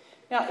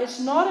 Now, it's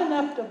not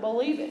enough to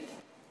believe it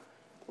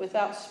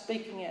without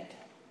speaking it.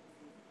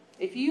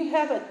 If you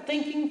have a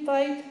thinking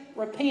faith,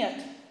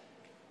 repent.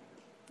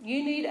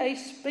 You need a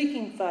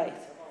speaking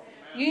faith.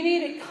 You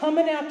need it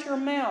coming out your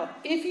mouth.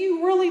 If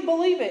you really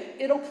believe it,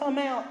 it'll come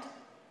out.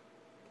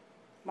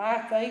 My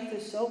faith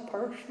is so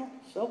personal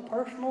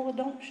I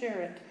don't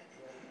share it.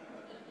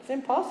 It's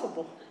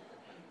impossible.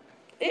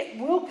 It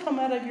will come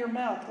out of your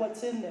mouth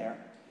what's in there.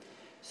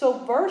 So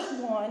verse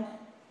 1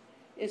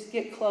 is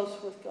get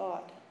close with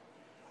God.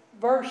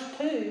 Verse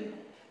 2,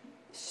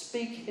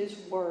 speak his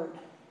word.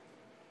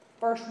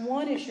 Verse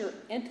 1 is your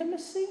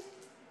intimacy.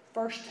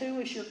 Verse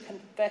 2 is your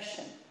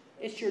confession.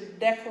 It's your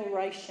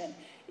declaration.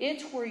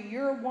 It's where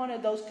you're one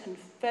of those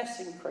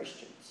confessing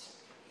Christians.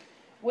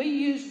 We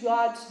use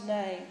God's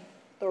name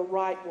the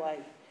right way.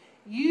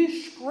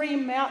 You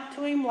scream out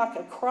to him like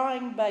a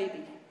crying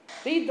baby.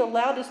 Be the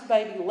loudest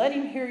baby. Let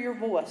him hear your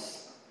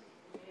voice.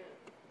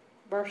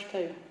 Verse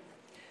 2.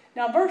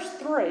 Now, verse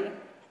 3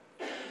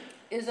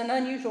 is an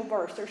unusual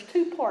verse. There's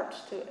two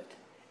parts to it.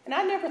 And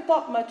I never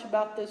thought much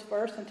about this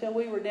verse until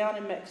we were down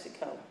in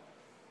Mexico.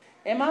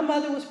 And my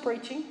mother was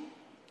preaching.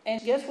 And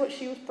guess what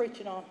she was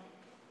preaching on?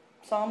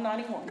 Psalm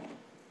 91.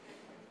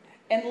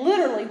 And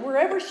literally,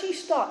 wherever she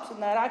stops in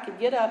that, I could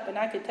get up and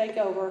I could take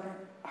over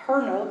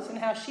her notes and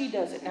how she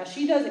does it. Now,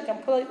 she does it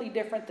completely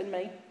different than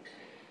me.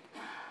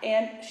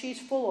 And she's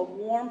full of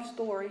warm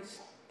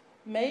stories.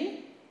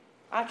 Me,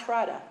 I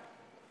try to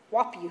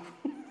whop you.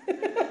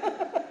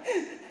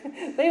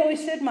 They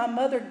always said my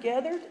mother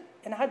gathered,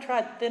 and I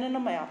tried thinning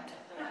them out.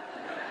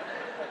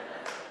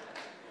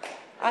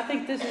 I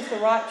think this is the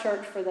right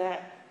church for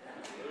that.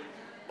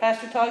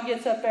 Pastor Todd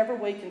gets up every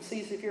week and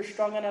sees if you're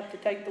strong enough to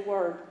take the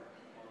word.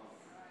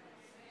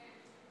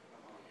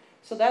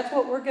 So that's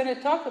what we're going to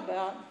talk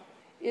about,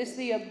 is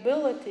the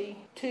ability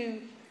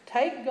to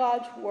take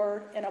God's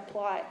word and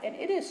apply it. And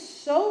it is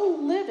so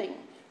living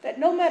that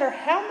no matter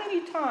how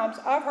many times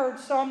I've heard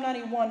Psalm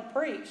 91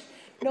 preached,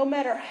 no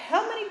matter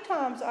how many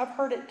times I've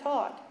heard it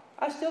taught,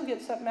 I still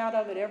get something out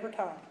of it every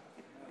time.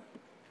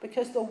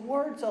 Because the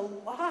word's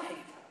alive.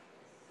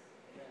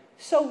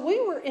 So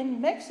we were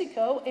in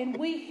Mexico and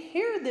we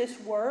hear this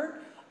word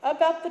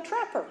about the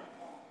trapper.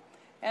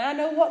 And I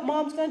know what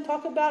Mom's going to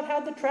talk about, how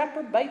the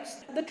trapper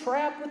baits the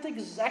trap with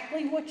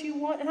exactly what you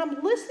want. And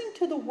I'm listening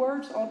to the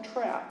words on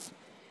trap.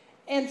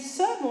 And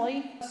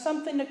suddenly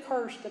something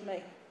occurs to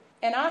me.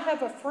 And I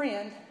have a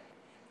friend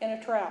in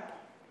a trap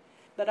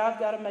that I've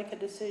got to make a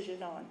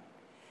decision on.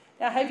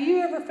 Now, have you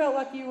ever felt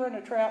like you were in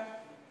a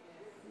trap?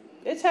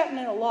 It's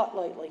happening a lot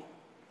lately.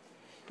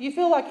 You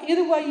feel like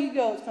either way you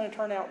go, it's going to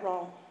turn out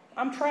wrong.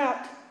 I'm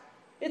trapped.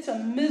 It's a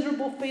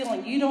miserable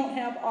feeling. You don't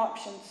have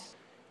options.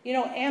 You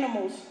know,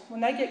 animals,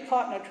 when they get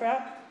caught in a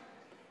trap,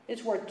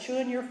 it's worth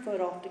chewing your foot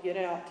off to get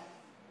out.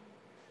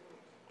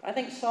 I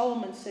think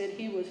Solomon said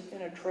he was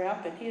in a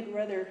trap and he'd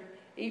rather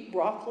eat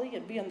broccoli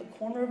and be in the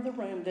corner of the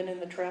room than in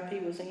the trap he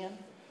was in.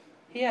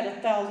 He had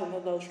 1,000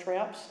 of those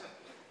traps.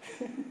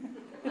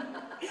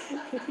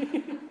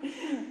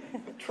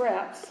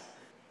 Traps.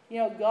 You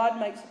know, God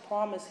makes a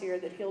promise here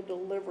that he'll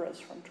deliver us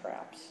from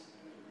traps.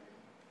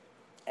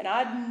 And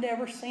I'd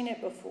never seen it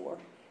before.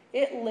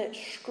 It lit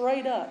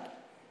straight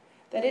up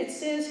that it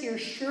says here,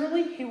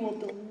 surely he will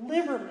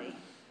deliver me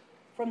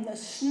from the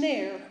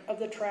snare of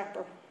the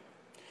trapper.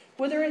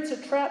 Whether it's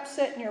a trap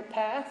set in your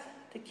path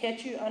to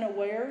catch you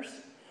unawares,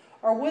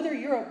 or whether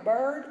you're a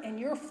bird and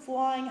you're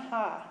flying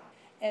high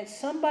and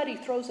somebody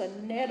throws a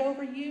net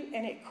over you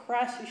and it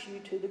crashes you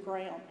to the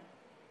ground.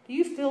 Do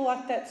you feel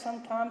like that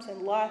sometimes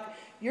in life?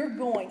 You're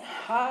going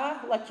high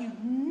like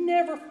you've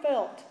never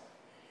felt.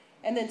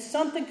 And then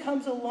something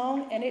comes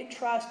along and it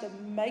tries to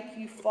make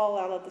you fall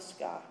out of the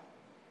sky.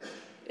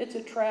 It's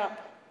a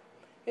trap.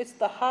 It's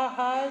the high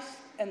highs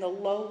and the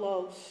low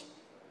lows.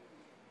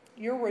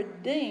 You're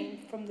redeemed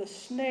from the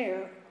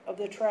snare of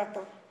the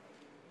trapper.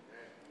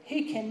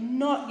 He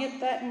cannot get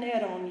that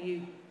net on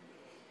you.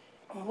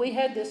 We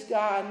had this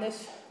guy, and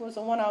this was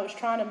the one I was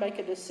trying to make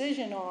a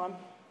decision on,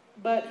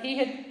 but he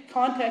had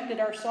contacted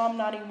our Psalm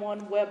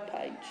 91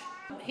 webpage.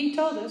 He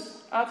told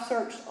us, I've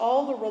searched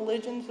all the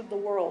religions of the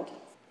world,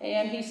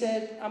 and he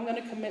said, I'm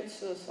going to commit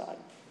suicide.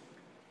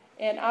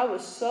 And I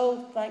was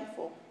so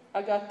thankful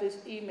I got this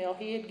email.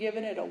 He had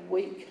given it a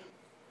week.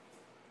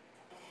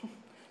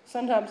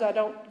 Sometimes I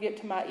don't get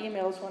to my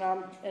emails when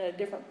I'm in a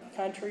different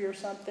country or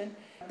something.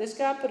 This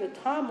guy put a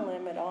time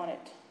limit on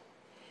it.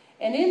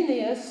 And in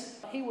this,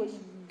 he was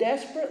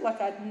desperate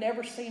like I'd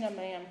never seen a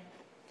man.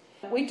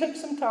 We took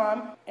some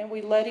time and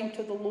we led him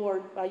to the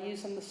Lord by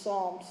using the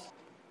Psalms.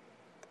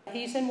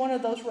 He's in one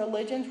of those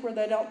religions where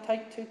they don't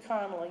take too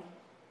kindly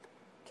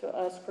to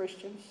us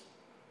Christians.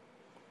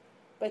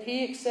 But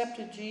he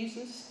accepted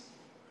Jesus.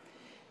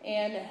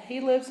 And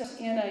he lives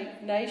in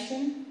a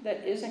nation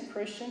that isn't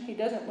Christian. He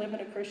doesn't live in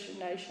a Christian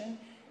nation.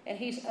 And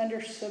he's under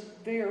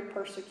severe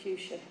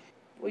persecution.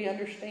 We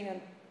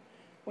understand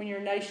when your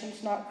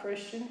nation's not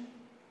Christian,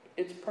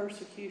 it's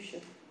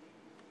persecution.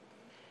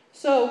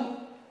 So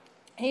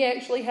he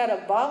actually had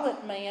a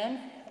violent man,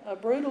 a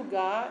brutal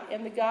guy,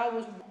 and the guy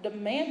was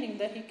demanding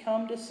that he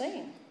come to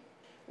sing.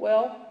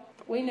 Well,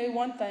 we knew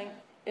one thing.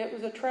 It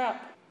was a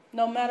trap.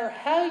 No matter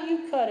how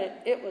you cut it,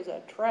 it was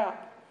a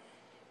trap.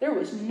 There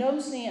was no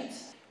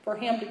sense for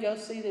him to go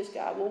see this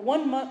guy. Well,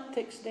 1 month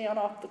ticks down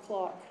off the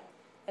clock.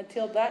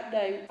 Until that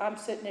day, I'm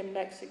sitting in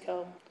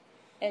Mexico.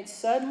 And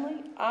suddenly,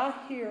 I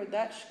hear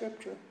that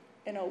scripture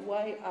in a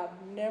way I've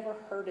never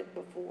heard it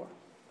before.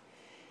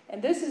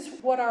 And this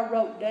is what I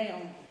wrote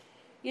down.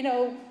 You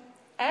know,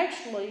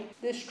 actually,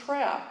 this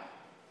trap,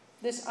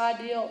 this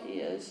ideal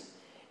is,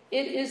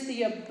 it is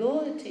the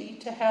ability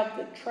to have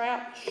the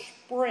trap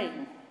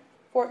spring,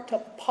 for it to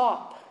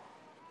pop,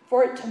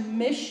 for it to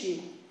miss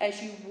you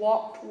as you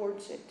walk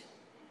towards it,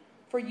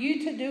 for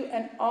you to do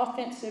an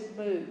offensive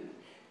move.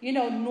 You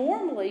know,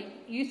 normally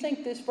you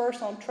think this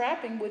verse on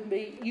trapping would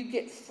be you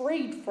get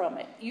freed from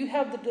it. You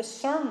have the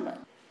discernment.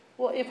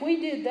 Well, if we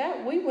did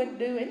that, we wouldn't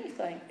do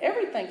anything.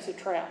 Everything's a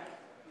trap.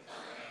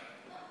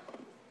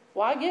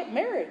 Why get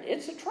married?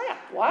 It's a trap.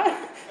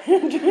 Why?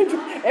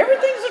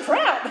 Everything's a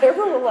trap.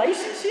 Every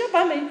relationship.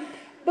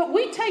 But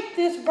we take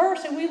this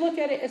verse and we look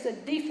at it as a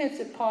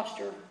defensive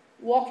posture.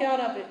 Walk out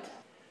of it.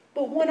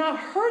 But when I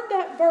heard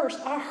that verse,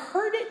 I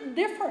heard it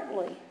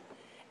differently.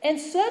 And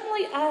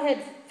suddenly I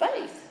had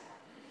faith.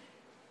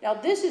 Now,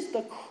 this is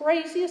the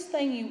craziest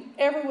thing you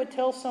ever would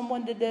tell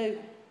someone to do.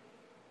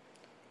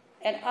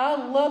 And I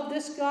love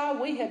this guy.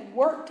 We had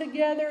worked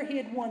together. He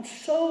had won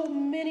so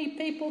many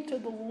people to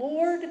the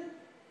Lord.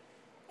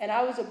 And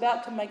I was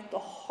about to make the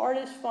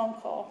hardest phone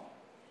call.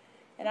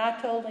 And I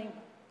told him,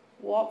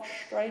 walk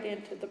straight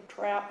into the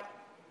trap.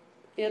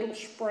 It'll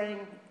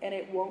spring and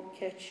it won't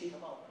catch you.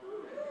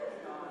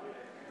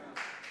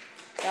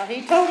 Now,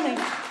 he told me,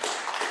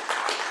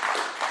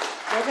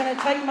 they're going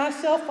to take my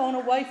cell phone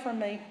away from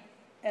me,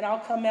 and I'll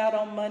come out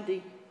on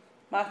Monday.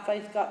 My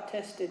faith got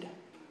tested.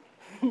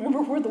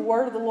 Remember where the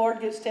word of the Lord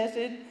gets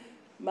tested?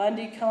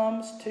 Monday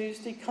comes,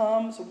 Tuesday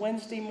comes,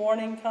 Wednesday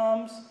morning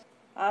comes.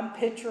 I'm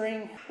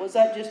picturing, was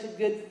that just a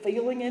good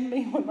feeling in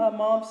me when my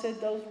mom said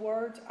those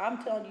words?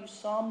 I'm telling you,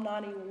 Psalm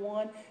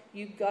 91,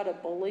 you've got to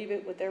believe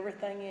it with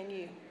everything in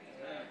you.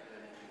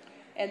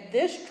 And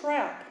this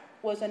trap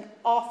was an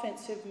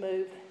offensive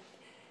move.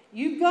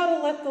 You've got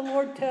to let the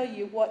Lord tell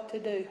you what to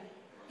do.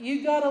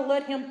 You've got to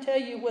let him tell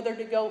you whether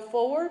to go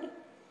forward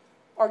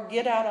or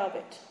get out of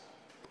it.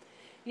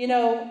 You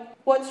know,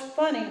 what's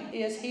funny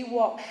is he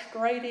walked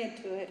straight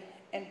into it,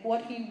 and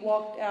what he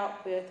walked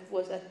out with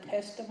was a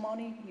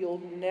testimony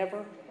you'll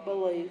never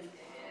believe.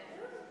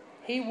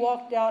 He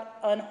walked out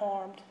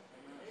unharmed.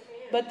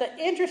 But the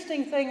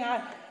interesting thing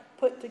I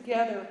put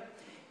together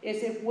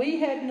is if we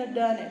hadn't have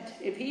done it,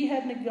 if he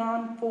hadn't have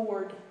gone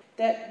forward,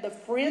 that the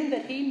friend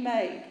that he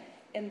made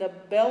in the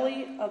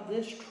belly of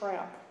this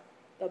trap,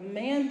 the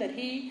man that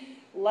he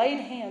laid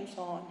hands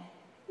on,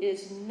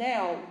 is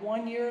now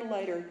 1 year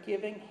later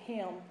giving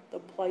him the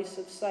place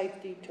of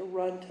safety to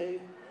run to.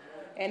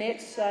 And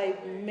it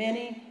saved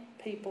many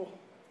people.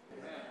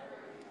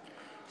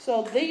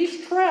 So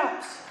these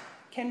traps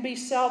can be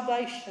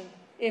salvation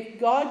if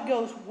God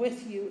goes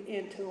with you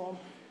into them.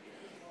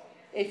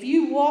 If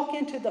you walk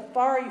into the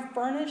fiery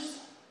furnace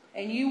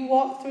and you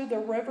walk through the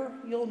river,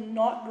 you'll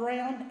not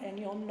drown and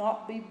you'll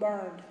not be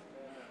burned.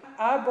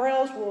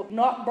 Eyebrows will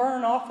not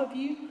burn off of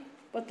you,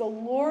 but the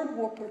Lord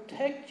will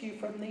protect you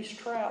from these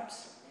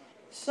traps.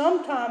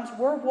 Sometimes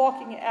we're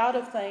walking out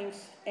of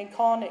things and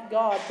calling it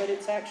God, but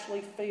it's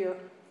actually fear.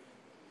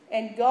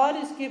 And God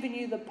has given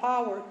you the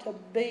power to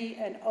be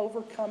an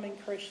overcoming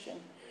Christian.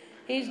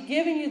 He's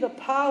given you the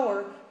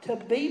power to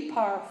be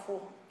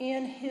powerful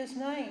in His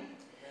name.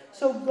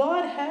 So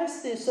God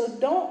has this. So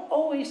don't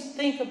always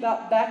think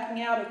about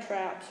backing out of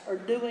traps or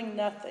doing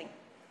nothing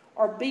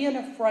or being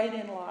afraid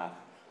in life.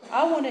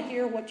 I want to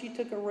hear what you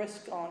took a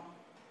risk on.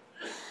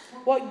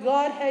 What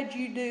God had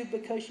you do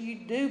because you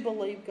do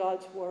believe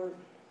God's word.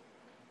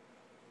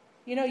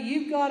 You know,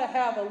 you've got to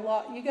have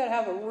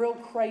a real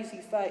crazy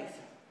faith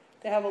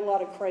to have a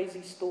lot of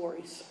crazy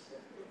stories.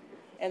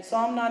 And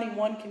Psalm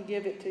 91 can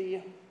give it to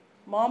you.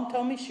 Mom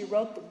told me she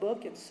wrote the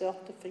book in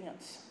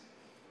self-defense.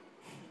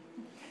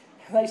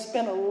 They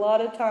spent a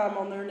lot of time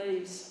on their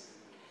knees.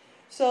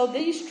 So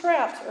these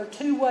traps are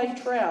two-way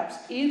traps.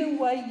 Either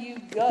way you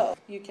go,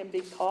 you can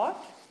be caught,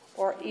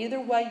 or either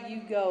way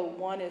you go,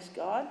 one is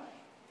God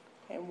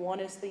and one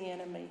is the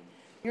enemy.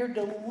 You're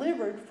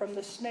delivered from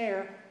the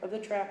snare of the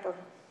trapper.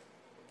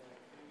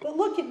 But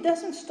look, it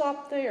doesn't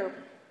stop there.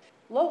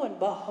 Lo and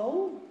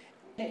behold,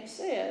 it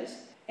says,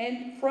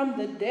 and from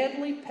the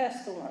deadly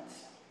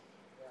pestilence.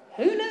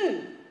 Who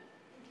knew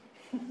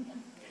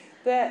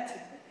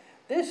that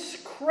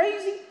this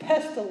crazy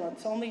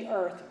pestilence on the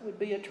earth would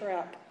be a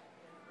trap?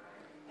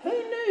 Who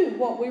knew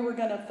what we were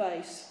going to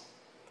face?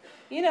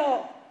 You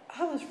know,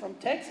 I was from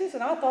Texas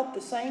and I thought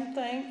the same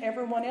thing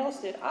everyone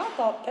else did. I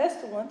thought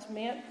pestilence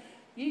meant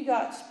you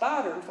got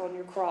spiders on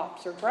your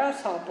crops or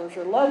grasshoppers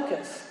or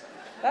locusts.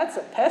 That's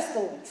a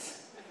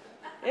pestilence.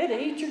 It'll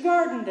eat your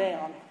garden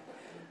down.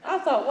 I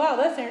thought, wow,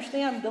 that's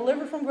interesting. I'm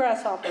delivered from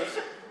grasshoppers.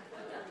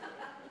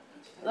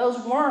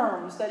 Those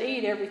worms that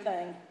eat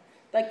everything.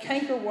 The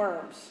canker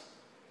worms.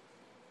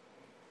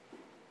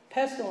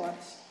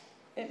 Pestilence.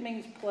 It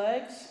means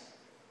plagues,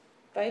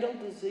 fatal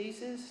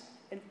diseases,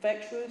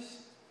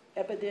 infectious,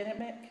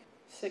 epidemic,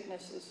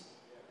 sicknesses.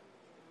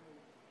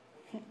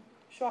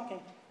 Shocking.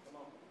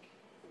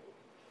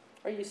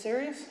 Are you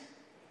serious?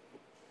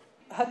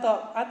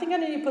 I think I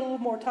need to put a little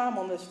more time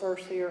on this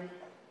verse here.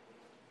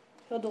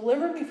 He'll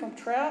deliver me from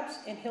traps,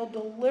 and He'll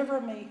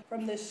deliver me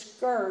from this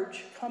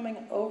scourge coming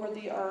over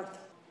the earth.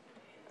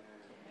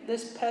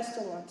 This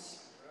pestilence.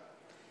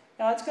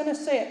 Now it's going to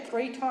say it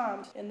 3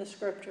 times in the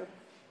scripture.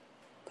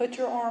 Put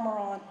your armor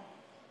on.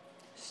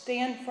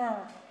 Stand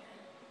firm.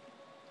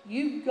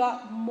 You've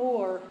got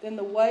more than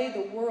the way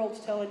the world's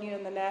telling you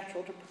in the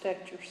natural to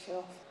protect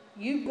yourself.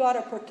 You've got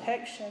a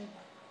protection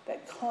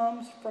that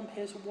comes from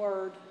His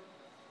word.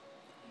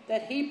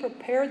 That He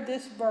prepared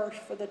this verse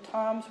for the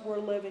times we're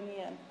living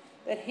in.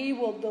 That He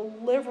will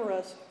deliver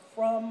us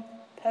from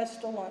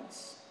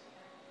pestilence.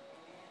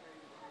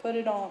 Put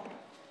it on.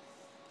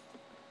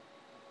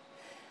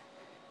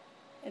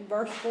 In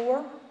verse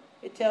 4,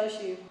 it tells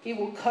you, He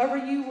will cover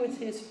you with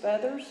His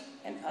feathers,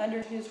 and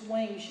under His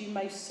wings you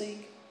may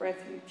seek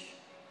refuge.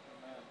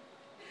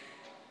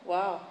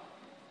 Wow.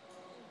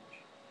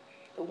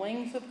 The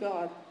wings of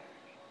God.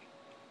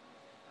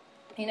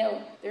 You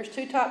know, there's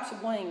 2 types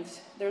of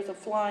wings. There's a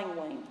flying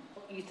wing.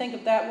 You think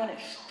of that one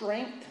as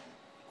strength.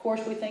 Of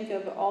course, we think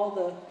of all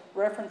the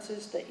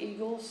references to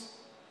eagles,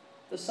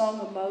 the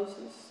Song of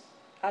Moses,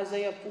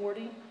 Isaiah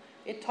 40.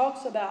 It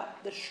talks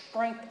about the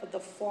strength of the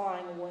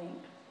flying wing.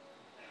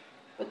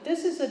 But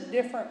this is a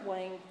different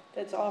wing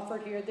that's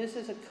offered here. This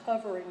is a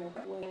covering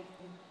wing.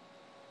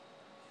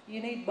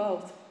 You need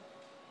both.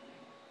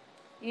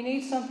 You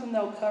need something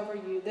that'll cover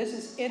you. This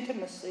is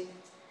intimacy,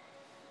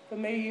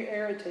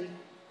 familiarity,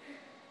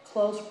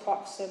 close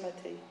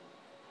proximity.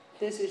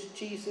 This is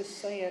Jesus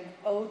saying,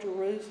 "Oh,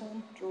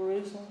 Jerusalem,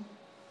 Jerusalem,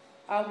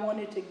 I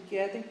wanted to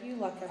gather you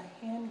like a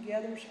hen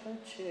gathers her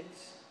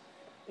chicks,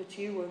 but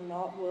you were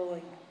not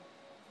willing."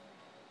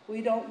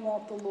 We don't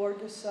want the Lord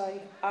to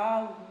say,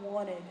 "I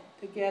wanted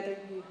to gather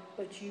you,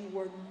 but you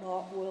were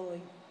not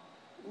willing."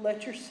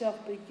 Let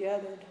yourself be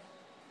gathered.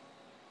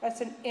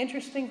 That's an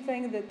interesting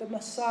thing that the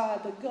Messiah,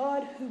 the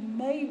God who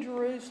made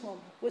Jerusalem,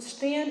 would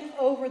stand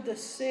over the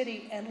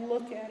city and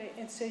look at it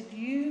and said,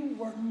 "You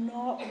were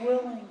not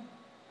willing."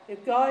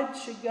 If God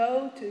should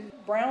go to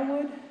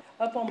Brownwood,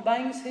 up on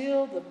Bangs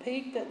Hill, the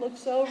peak that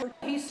looks over,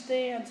 He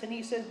stands and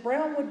He says,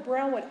 "Brownwood,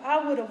 Brownwood,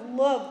 I would have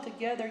loved to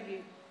gather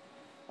you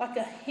like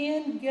a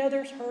hen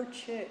gathers her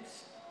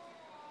chicks."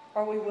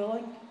 Are we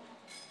willing?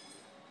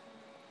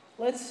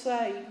 Let's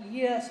say,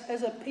 yes,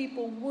 as a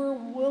people, we're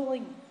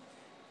willing.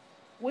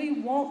 We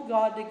want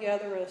God to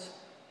gather us.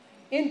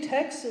 In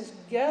Texas,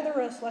 gather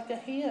us like a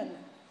hen.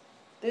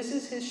 This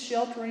is his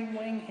sheltering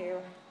wing here.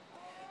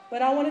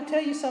 But I want to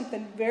tell you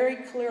something very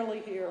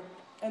clearly here,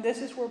 and this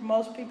is where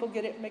most people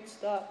get it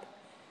mixed up.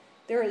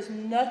 There is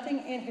nothing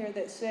in here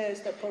that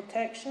says that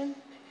protection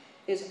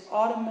is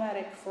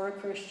automatic for a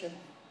Christian.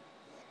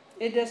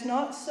 It does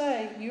not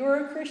say you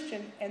are a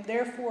Christian and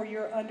therefore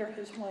you're under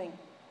his wing.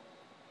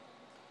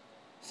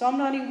 Psalm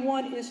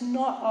 91 is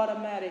not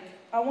automatic.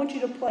 I want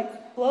you to pay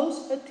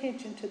close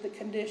attention to the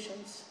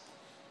conditions.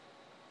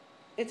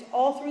 It's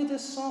all through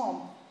this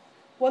psalm.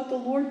 What the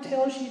Lord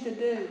tells you to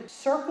do.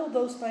 Circle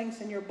those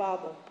things in your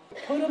Bible.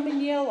 Put them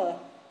in yellow.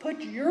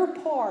 Put your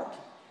part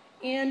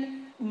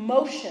in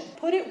motion.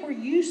 Put it where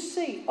you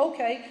see,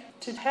 okay,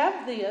 to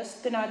have this,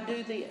 then I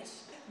do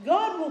this.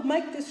 God will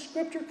make this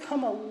scripture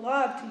come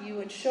alive to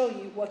you and show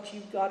you what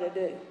you've got to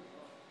do.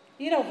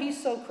 You know,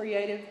 he's so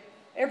creative.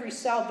 Every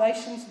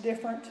salvation's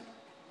different.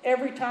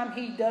 Every time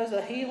he does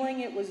a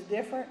healing, it was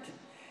different.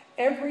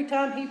 Every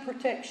time he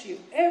protects you,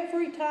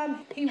 every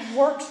time he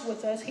works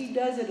with us, he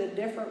does it a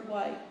different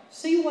way.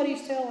 See what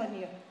he's telling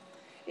you.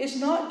 It's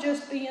not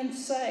just being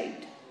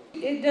saved.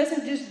 It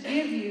doesn't just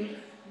give you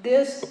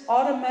this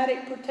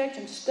automatic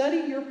protection.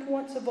 Study your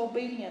points of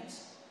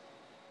obedience.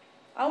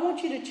 I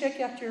want you to check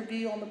out your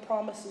view on the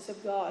promises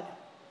of God.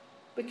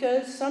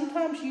 Because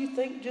sometimes you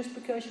think just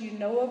because you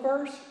know a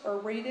verse or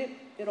read it,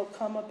 it'll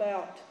come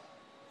about.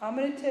 I'm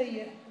going to tell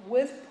you,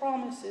 with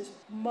promises,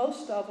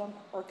 most of them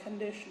are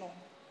conditional.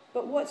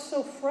 But what's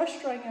so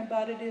frustrating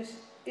about it is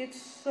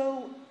it's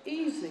so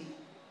easy.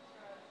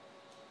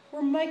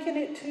 We're making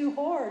it too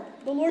hard.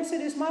 The Lord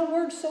said, is my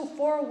word so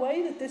far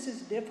away that this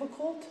is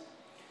difficult?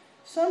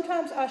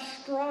 Sometimes I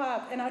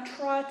strive and I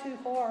try too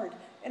hard.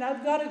 And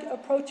I've got to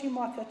approach him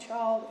like a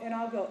child. And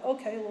I'll go,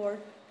 okay, Lord,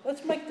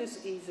 let's make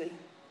this easy.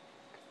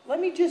 Let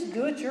me just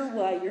do it your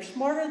way. You're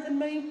smarter than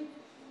me.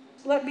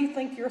 Let me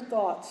think your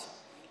thoughts.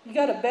 You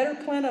got a better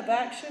plan of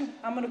action?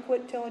 I'm going to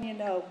quit telling you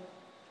no.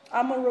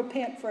 I'm going to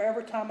repent for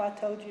every time I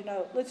told you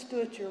no. Let's do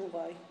it your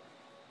way.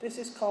 This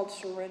is called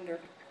surrender.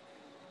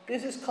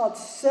 This is called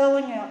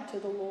selling out to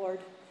the Lord.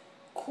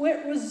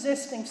 Quit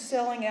resisting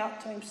selling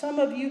out to him. Some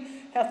of you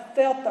have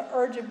felt the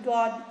urge of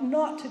God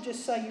not to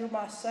just say you're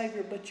my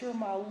Savior, but you're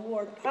my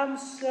Lord. I'm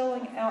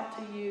selling out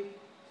to you.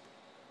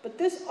 But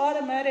this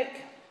automatic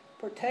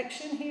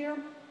protection here,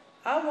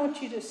 I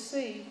want you to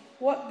see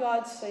what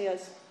God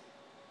says.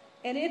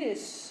 And it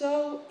is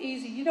so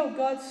easy. You know,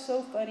 God's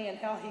so funny in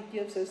how he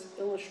gives us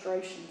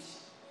illustrations.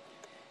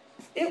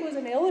 It was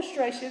an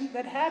illustration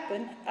that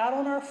happened out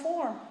on our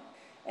farm.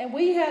 And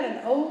we had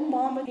an old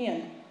mama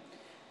hen,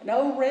 an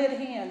old red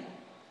hen.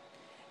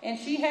 And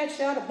she hatched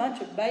out a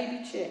bunch of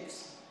baby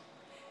chicks.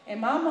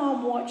 And my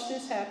mom watched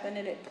this happen,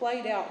 and it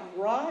played out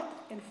right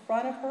in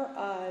front of her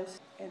eyes.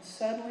 And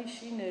suddenly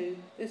she knew.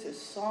 This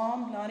is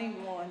Psalm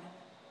 91,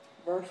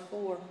 verse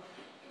 4.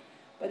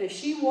 But as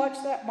she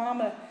watched that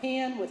mama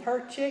hen with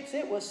her chicks,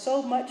 it was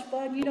so much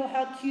fun. You know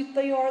how cute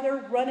they are. They're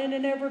running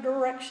in every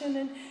direction.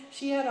 And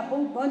she had a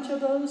whole bunch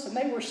of those, and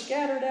they were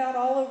scattered out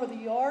all over the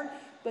yard.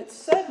 But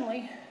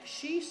suddenly,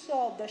 she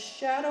saw the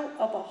shadow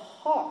of a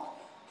hawk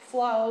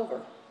fly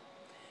over.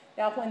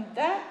 Now, when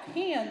that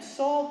hen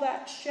saw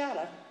that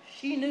shadow,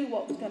 she knew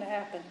what was going to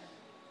happen.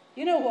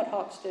 You know what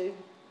hawks do.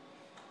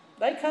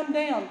 They come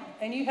down,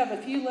 and you have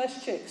a few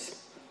less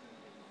chicks.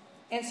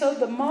 And so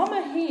the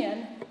mama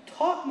hen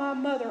taught my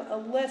mother a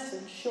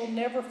lesson she'll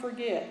never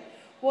forget.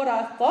 What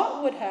I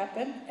thought would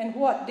happen and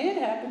what did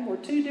happen were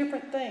two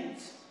different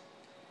things.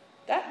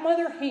 That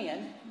mother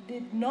hen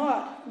did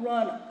not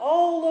run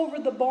all over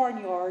the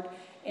barnyard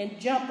and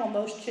jump on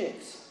those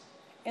chicks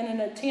in an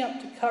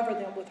attempt to cover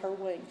them with her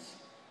wings.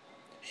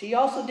 She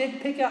also didn't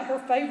pick out her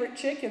favorite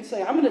chick and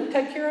say, I'm going to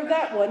take care of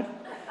that one.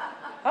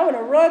 I'm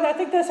going to run. I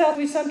think that's how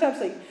we sometimes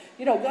think.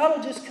 You know, God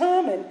will just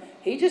come and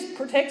he just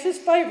protects his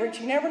favorites.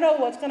 You never know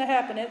what's going to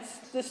happen. It's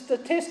the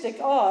statistic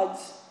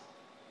odds.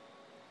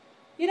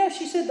 You know,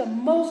 she said the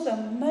most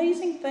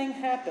amazing thing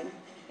happened.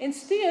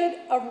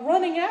 Instead of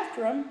running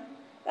after him,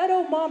 that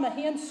old mama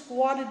hen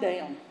squatted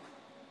down.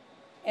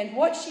 And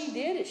what she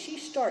did is she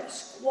started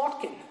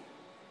squawking.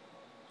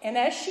 And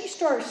as she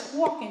started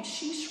squawking,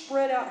 she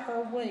spread out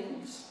her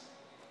wings.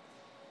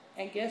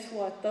 And guess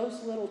what?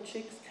 Those little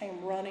chicks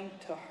came running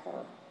to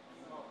her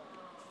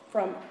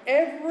from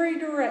every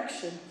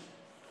direction.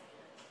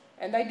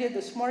 And they did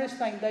the smartest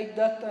thing. They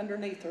ducked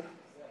underneath her.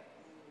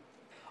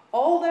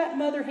 All that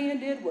mother hen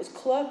did was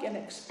cluck and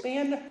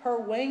expand her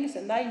wings,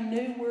 and they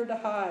knew where to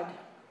hide.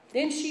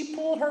 Then she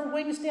pulled her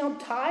wings down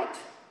tight,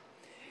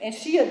 and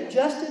she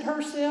adjusted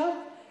herself,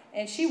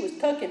 and she was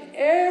tucking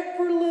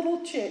every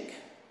little chick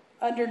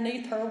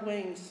underneath her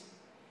wings.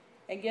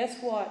 And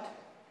guess what?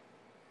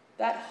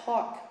 That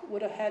hawk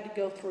would have had to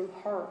go through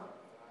her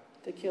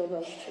to kill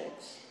those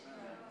chicks.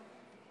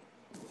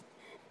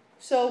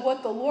 So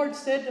what the Lord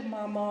said to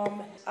my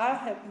mom, I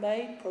have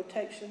made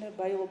protection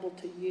available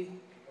to you.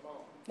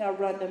 Now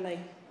run to me.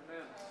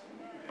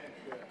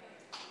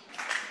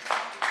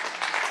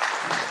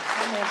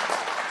 Amen.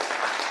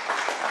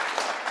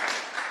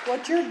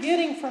 What you're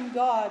getting from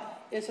God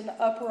is an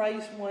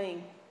upraised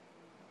wing.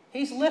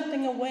 He's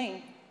lifting a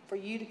wing for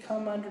you to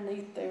come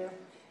underneath there.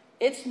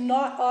 It's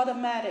not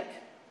automatic.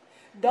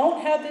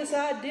 Don't have this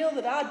idea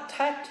that I'd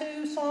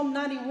tattoo Psalm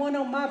 91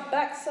 on my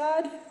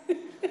backside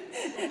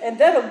and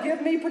that'll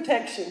give me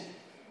protection.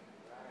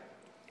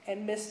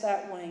 And miss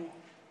that wing.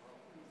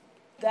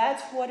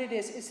 That's what it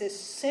is. It's as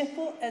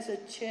simple as a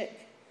check.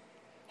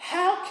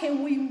 How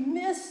can we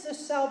miss the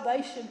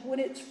salvation when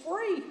it's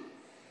free?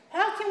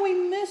 How can we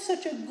miss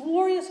such a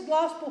glorious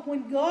gospel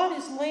when God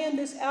is laying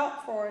this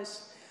out for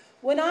us?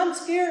 When I'm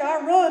scared,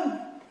 I run.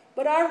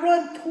 But I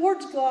run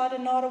towards God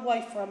and not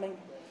away from Him.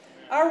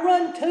 I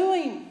run to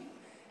Him.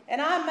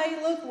 And I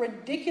may look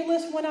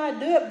ridiculous when I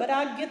do it, but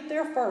I get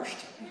there first.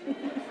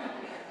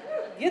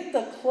 Get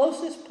the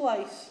closest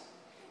place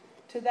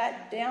to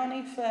that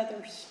downy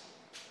feathers,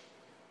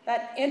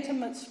 that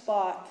intimate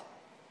spot,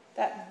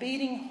 that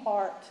beating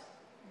heart.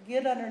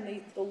 Get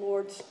underneath the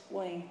Lord's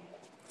wing.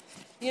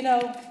 You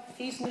know,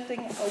 He's lifting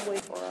a wing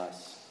for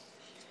us.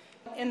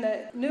 In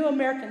the New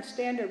American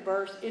Standard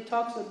verse, it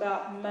talks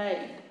about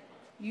may.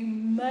 You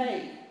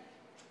may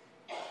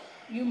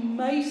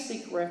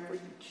seek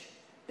refuge.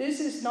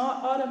 This is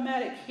not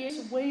automatic.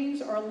 His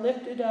wings are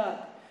lifted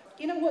up.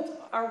 You know what's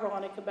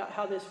ironic about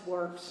how this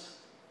works?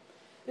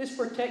 This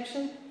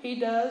protection,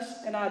 He does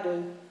and I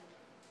do.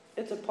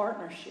 It's a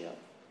partnership.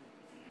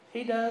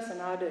 He does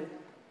and I do.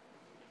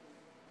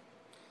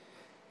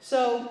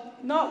 So,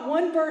 not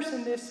one verse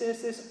in this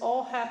says this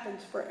all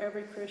happens for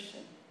every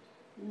Christian.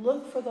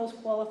 Look for those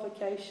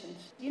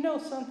qualifications. You know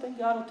something?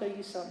 God will tell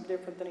you something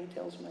different than He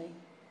tells me.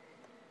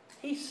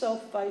 He's so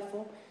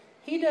faithful.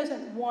 He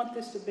doesn't want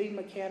this to be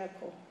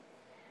mechanical.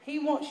 He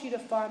wants you to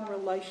find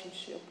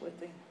relationship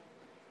with Him.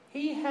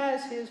 He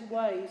has His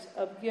ways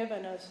of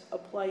giving us a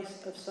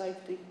place of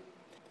safety.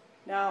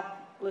 Now,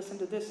 listen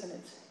to this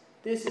sentence.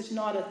 This is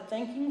not a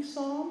thinking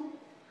psalm.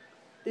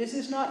 This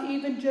is not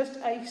even just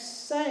a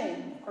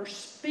saying or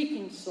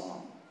speaking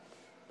psalm.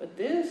 But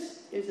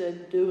this is a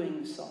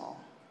doing psalm.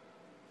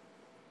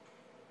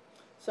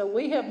 So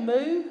we have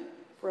moved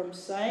from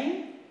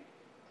saying,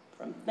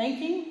 from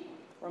thinking,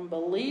 from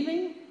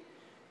believing,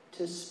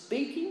 to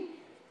speaking,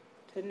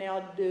 to now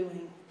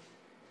doing.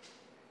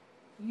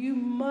 You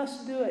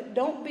must do it.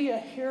 Don't be a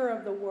hearer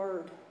of the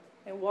word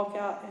and walk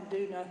out and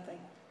do nothing.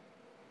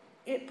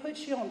 It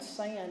puts you on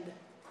sand.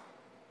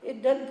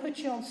 It doesn't put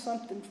you on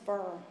something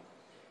firm.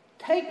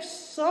 Take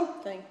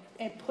something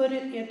and put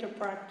it into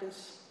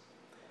practice.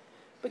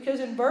 Because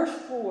in verse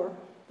 4,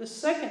 the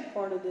second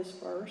part of this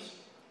verse,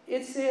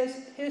 it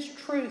says, His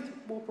truth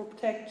will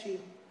protect you.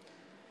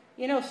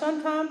 You know,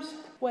 sometimes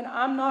when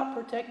I'm not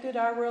protected,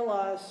 I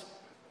realize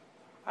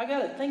I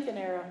got a thinking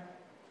error.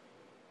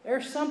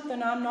 There's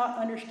something I'm not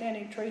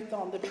understanding truth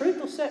on. The truth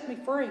will set me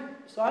free,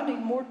 so I need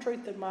more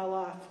truth in my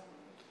life.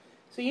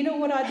 So you know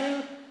what I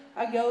do?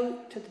 I go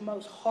to the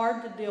most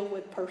hard to deal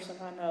with person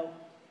I know.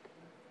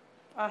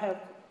 I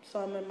have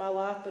some in my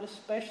life, but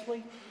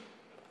especially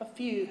a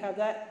few have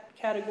that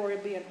category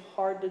of being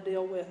hard to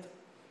deal with.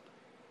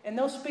 And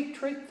they'll speak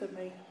truth to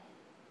me.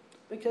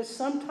 Because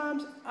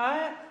sometimes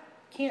I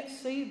can't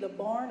see the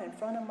barn in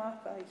front of my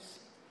face.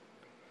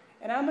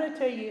 And I'm going to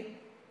tell you,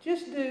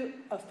 just do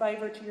a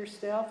favor to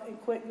yourself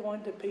and quit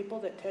going to people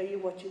that tell you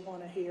what you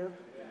want to hear.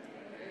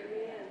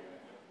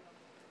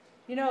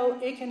 You know,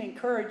 it can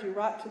encourage you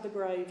right to the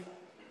grave.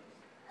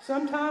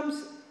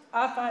 Sometimes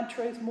I find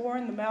truth more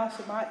in the mouths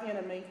of my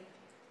enemy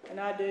than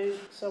I do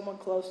someone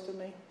close to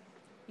me.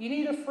 You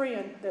need a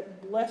friend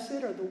that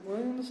blessed are the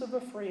wounds of a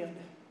friend,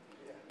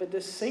 but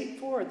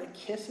deceitful are the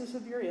kisses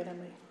of your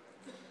enemy.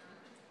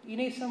 You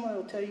need someone who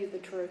will tell you the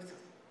truth.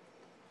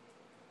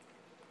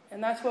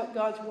 And that's what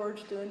God's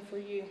Word's doing for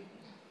you.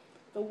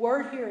 The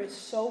Word here is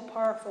so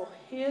powerful.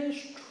 His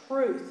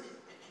truth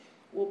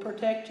will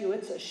protect you.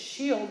 It's a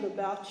shield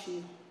about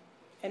you.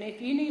 And if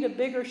you need a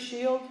bigger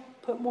shield,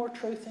 put more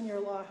truth in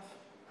your life.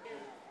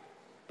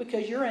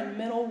 Because you're in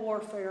mental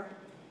warfare.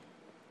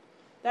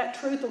 That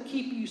truth will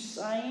keep you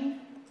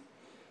sane.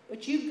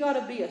 But you've got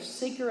to be a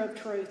seeker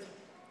of truth.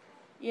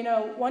 You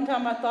know, one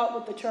time I thought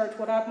with the church,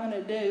 what I'm going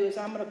to do is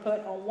I'm going to put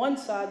on one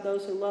side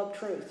those who love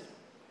truth.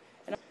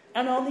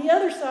 And on the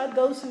other side,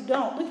 those who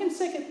don't. Look in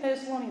 2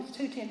 Thessalonians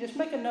 2:10. Just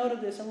make a note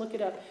of this and look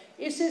it up.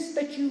 It says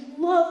that you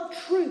love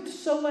truth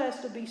so as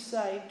to be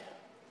saved.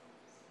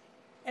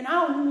 And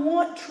I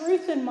want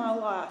truth in my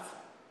life.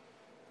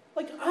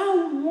 Like,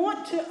 I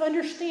want to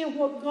understand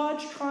what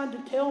God's trying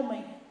to tell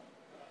me.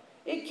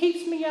 It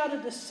keeps me out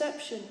of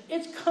deception.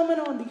 It's coming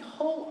on the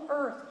whole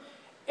earth.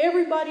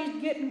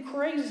 Everybody's getting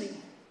crazy.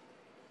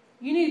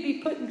 You need to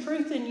be putting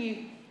truth in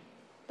you.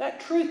 That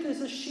truth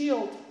is a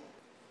shield.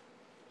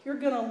 You're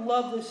going to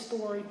love this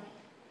story.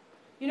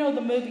 You know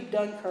the movie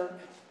Dunkirk.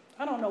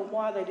 I don't know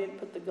why they didn't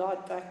put the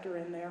God factor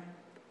in there.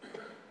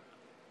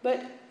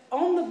 But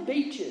on the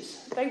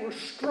beaches, they were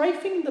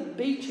strafing the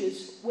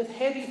beaches with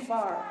heavy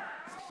fire.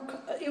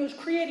 It was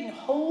creating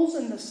holes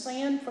in the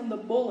sand from the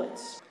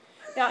bullets.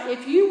 Now,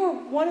 if you were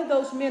one of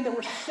those men, there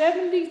were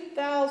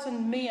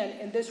 70,000 men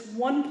in this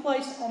one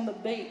place on the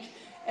beach.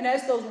 And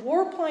as those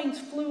warplanes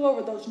flew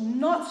over, those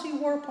Nazi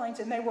warplanes,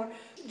 and they were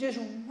just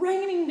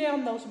raining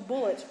down those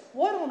bullets,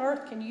 what on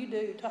earth can you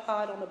do to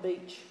hide on the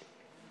beach?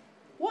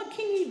 What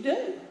can you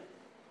do?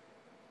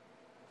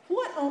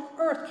 What on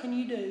earth can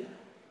you do?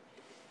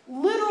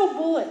 Literal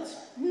bullets,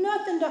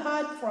 nothing to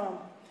hide from.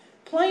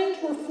 Planes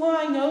were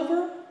flying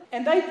over,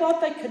 and they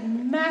thought they could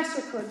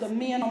massacre the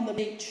men on the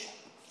beach.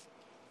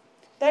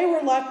 They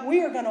were like,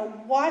 we are going to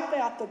wipe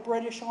out the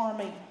British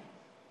Army.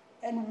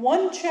 And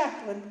one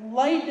chaplain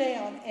lay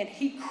down and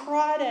he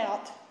cried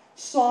out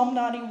Psalm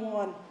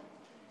 91.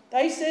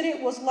 They said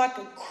it was like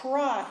a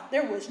cry.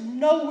 There was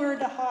nowhere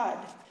to hide.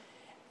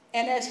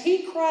 And as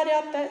he cried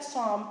out that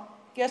psalm,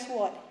 guess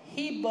what?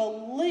 He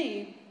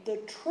believed the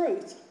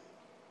truth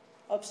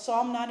of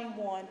Psalm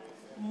 91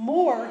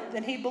 more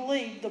than he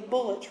believed the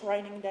bullets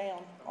raining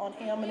down on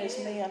him and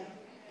his men.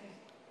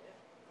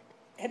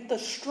 And the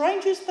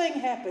strangest thing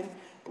happened,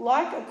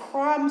 like a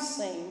crime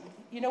scene,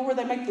 you know where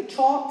they make the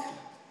chalk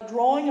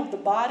drawing of the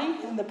body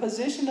and the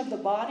position of the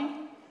body?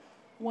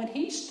 When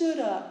he stood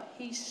up,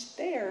 he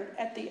stared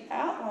at the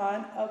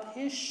outline of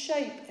his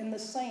shape in the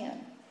sand.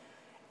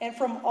 And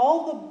from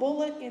all the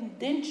bullet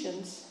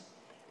indentions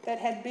that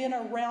had been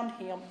around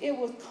him, it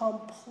was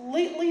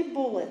completely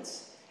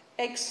bullets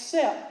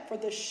except for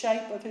the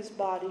shape of his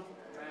body.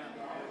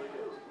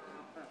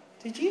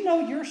 Did you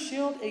know your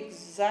shield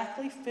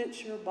exactly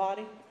fits your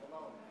body?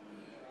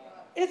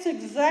 It's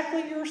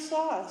exactly your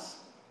size.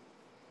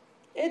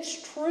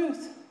 It's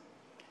truth.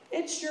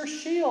 It's your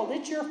shield.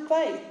 It's your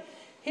faith.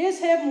 His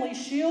heavenly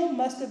shield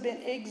must have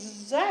been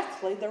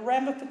exactly the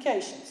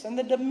ramifications and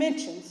the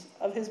dimensions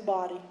of his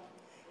body.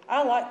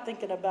 I like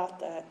thinking about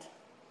that.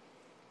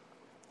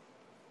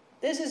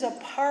 This is a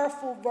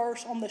powerful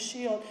verse on the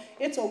shield.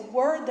 It's a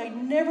word they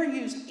never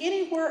use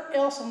anywhere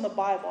else in the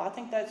Bible. I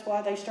think that's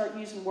why they start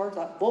using words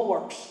like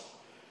bulwarks.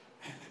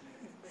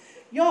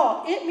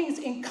 Y'all, it means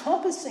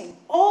encompassing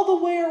all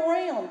the way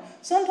around.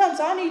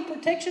 Sometimes I need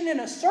protection in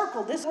a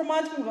circle. This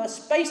reminds me of a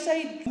Space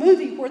Age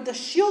movie where the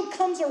shield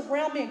comes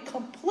around me and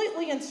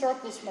completely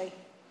encircles me.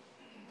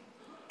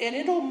 And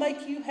it'll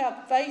make you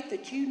have faith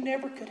that you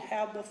never could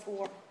have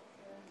before.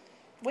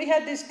 We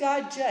had this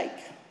guy, Jake,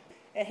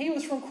 and he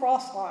was from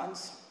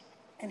Crosslines,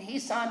 and he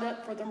signed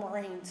up for the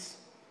Marines.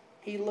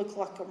 He looked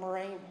like a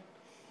Marine.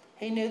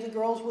 He knew the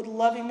girls would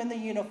love him in the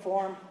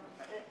uniform.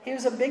 He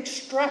was a big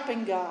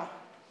strapping guy.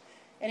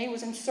 And he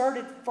was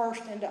inserted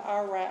first into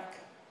Iraq.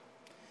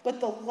 But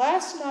the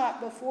last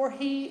night before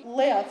he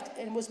left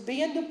and was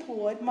being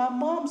deployed, my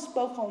mom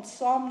spoke on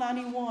Psalm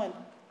 91.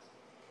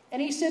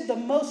 And he said the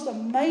most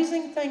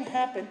amazing thing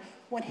happened.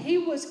 When he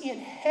was in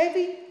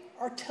heavy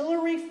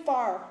artillery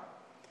fire,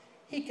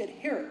 he could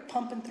hear it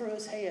pumping through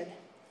his head.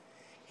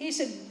 He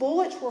said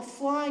bullets were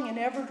flying in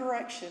every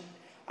direction.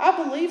 I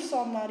believe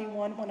Psalm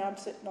 91 when I'm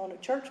sitting on a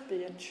church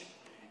bench.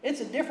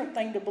 It's a different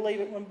thing to believe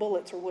it when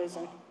bullets are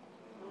whizzing.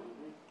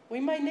 We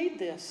may need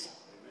this.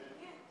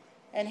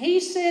 And he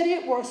said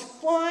it was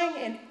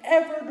flying in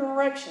every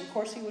direction. Of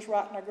course, he was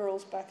writing our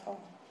girls back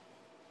home.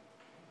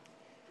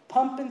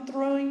 Pumping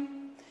through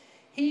him.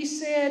 He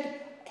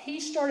said he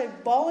started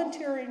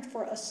volunteering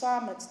for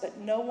assignments that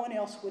no one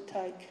else would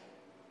take.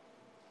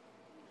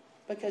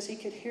 Because he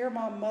could hear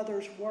my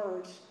mother's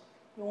words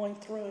going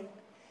through him.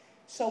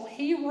 So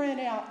he ran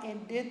out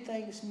and did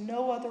things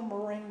no other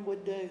Marine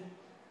would do.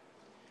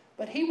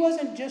 But he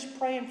wasn't just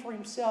praying for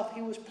himself.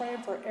 He was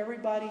praying for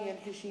everybody in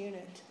his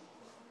unit.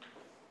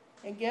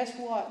 And guess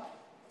what?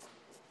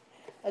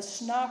 A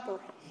sniper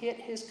hit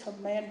his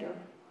commander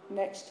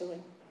next to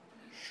him,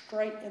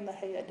 straight in the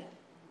head.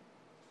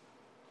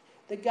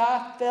 The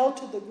guy fell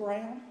to the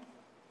ground.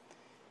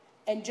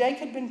 And Jake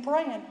had been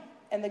praying,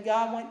 and the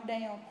guy went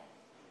down.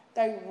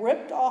 They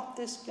ripped off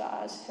this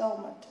guy's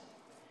helmet.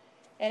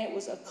 And it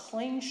was a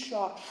clean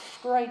shot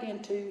straight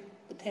into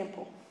the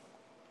temple.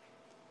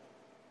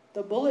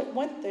 The bullet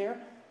went there.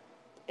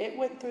 It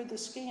went through the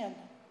skin.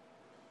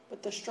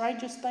 But the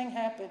strangest thing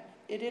happened.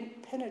 It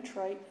didn't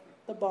penetrate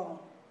the bone.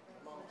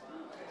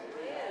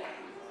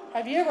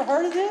 Have you ever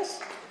heard of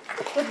this?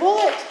 The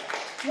bullet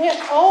went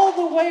all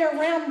the way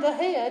around the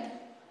head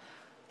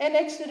and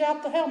exited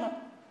out the helmet.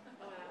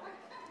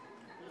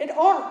 It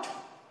arced.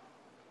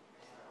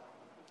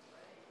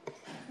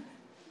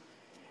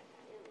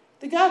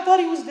 The guy thought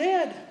he was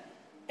dead.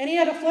 And he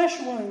had a flesh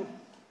wound.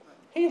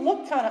 He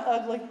looked kind of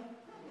ugly.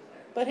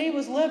 But he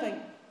was living.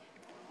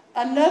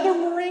 Another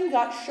Marine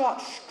got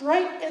shot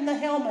straight in the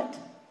helmet.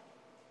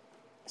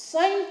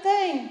 Same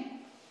thing.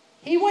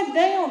 He went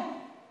down.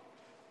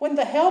 When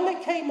the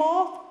helmet came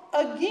off,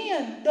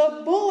 again,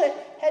 the bullet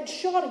had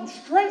shot him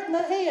straight in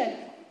the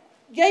head,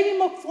 gave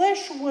him a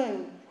flesh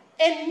wound,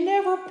 and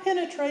never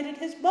penetrated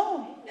his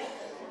bone.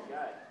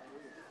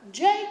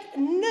 Jake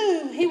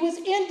knew he was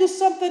into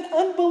something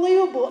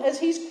unbelievable as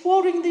he's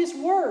quoting these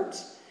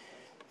words.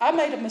 I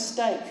made a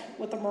mistake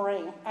with a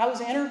Marine. I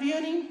was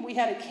interviewing him. We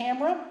had a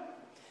camera.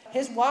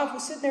 His wife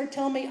was sitting there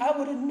telling me I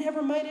would have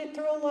never made it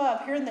through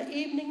alive here in the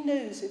evening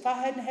news if I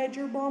hadn't had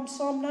your mom's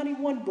Psalm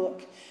 91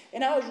 book.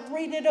 And I was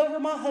reading it over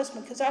my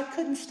husband because I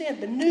couldn't stand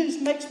it. The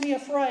news makes me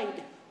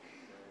afraid.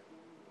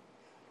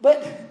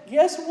 But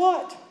guess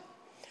what?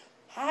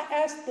 I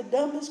asked the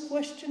dumbest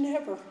question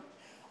ever.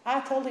 I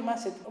told him, I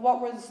said,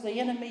 what was the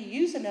enemy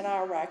using in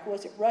Iraq?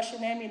 Was it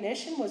Russian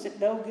ammunition? Was it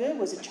no good?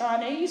 Was it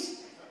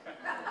Chinese?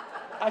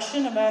 I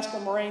shouldn't have asked a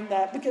Marine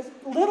that, because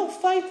little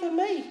faith in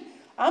me.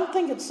 I'm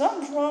thinking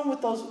something's wrong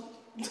with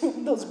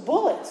those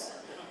bullets.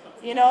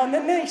 You know, and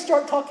then they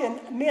start talking,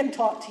 men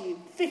talk to you,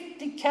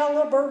 50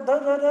 caliber, da,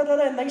 da, da, da,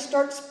 da, and they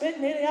start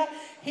spitting it out.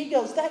 He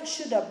goes, that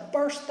should have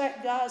burst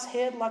that guy's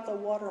head like a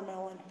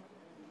watermelon.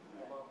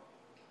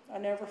 I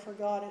never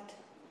forgot it.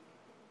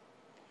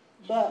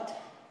 But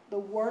the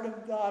Word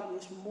of God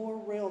was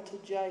more real to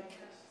Jake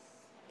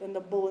than the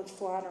bullets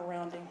flying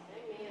around him.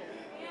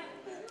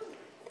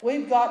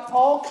 We've got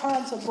all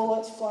kinds of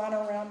bullets flying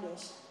around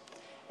us.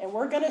 And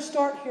we're going to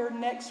start here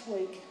next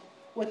week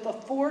with the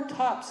 4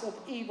 types of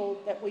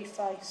evil that we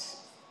face.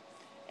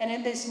 And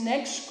in this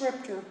next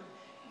scripture,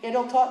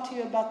 it'll talk to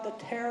you about the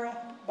terror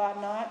by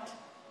night,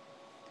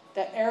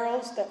 the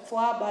arrows that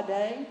fly by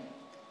day,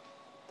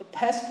 the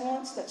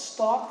pestilence that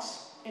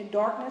stalks in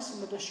darkness,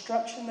 and the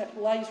destruction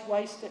that lays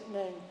waste at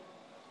noon.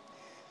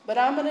 But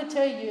I'm going to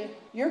tell you,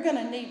 you're going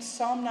to need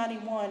Psalm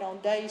 91 on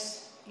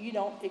days you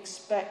don't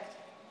expect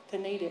to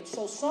need it.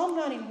 So Psalm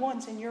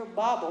 91's in your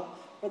Bible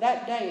for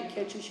that day it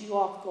catches you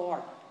off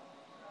guard.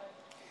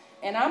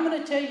 And I'm going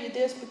to tell you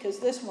this because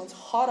this one's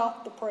hot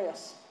off the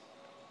press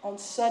on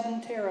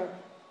sudden terror.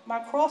 My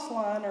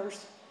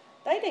crossliners,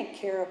 they didn't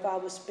care if I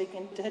was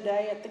speaking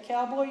today at the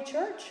Cowboy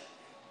Church.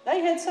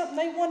 They had something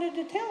they wanted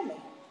to tell me.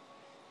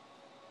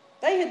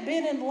 They had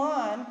been in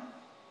line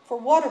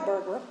for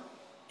Whataburger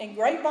in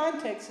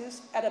Grapevine,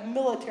 Texas at a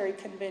military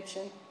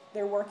convention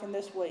they're working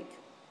this week.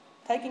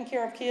 Taking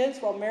care of kids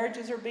while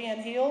marriages are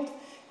being healed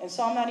and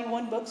Psalm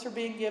 91 books are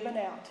being given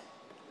out.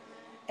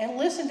 And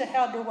listen to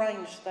how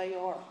deranged they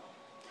are.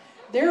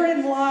 They're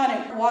in line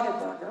at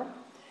Whataburger,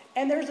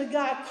 and there's a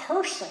guy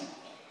cursing,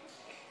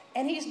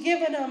 and he's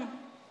giving them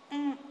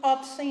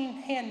obscene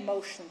hand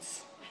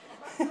motions.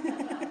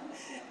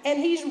 And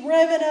he's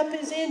revving up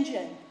his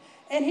engine,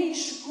 and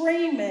he's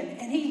screaming,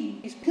 and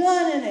he's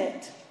gunning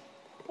it.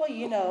 Well,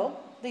 you know,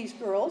 these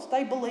girls,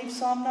 they believe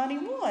Psalm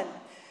 91.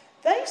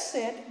 They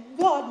said,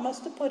 God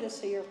must have put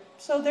us here.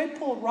 So they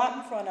pulled right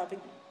in front of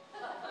him.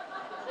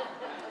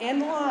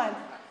 In line.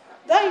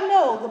 They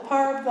know the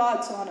power of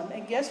God's on them.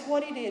 And guess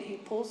what he did? He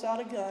pulls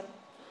out a gun.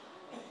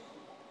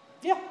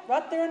 Yeah,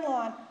 right there in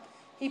line.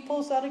 He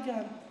pulls out a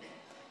gun.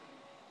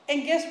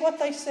 And guess what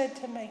they said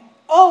to me?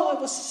 Oh,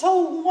 it was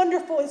so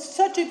wonderful. It's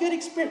such a good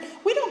experience.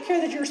 We don't care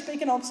that you're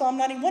speaking on Psalm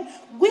 91.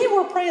 We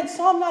were praying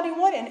Psalm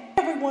 91 and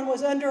everyone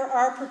was under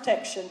our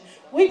protection.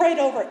 We prayed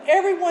over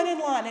everyone in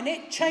line and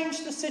it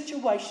changed the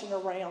situation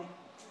around.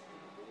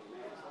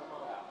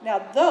 Now,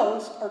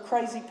 those are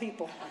crazy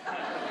people.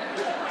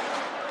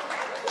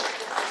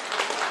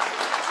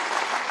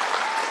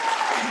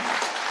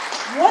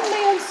 One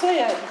man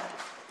said,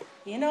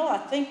 you know, I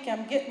think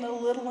I'm getting a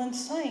little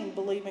insane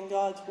believing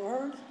God's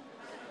word.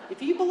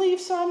 If you believe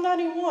Psalm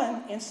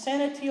 91,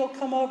 insanity will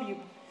come over you.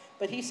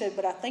 But he said,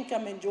 but I think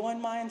I'm enjoying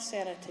my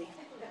insanity.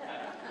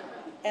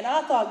 And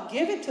I thought,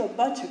 give it to a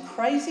bunch of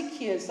crazy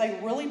kids. They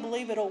really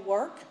believe it'll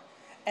work.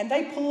 And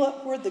they pull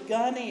up where the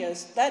gun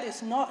is. That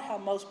is not how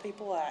most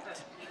people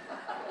act.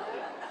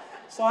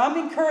 So I'm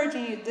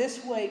encouraging you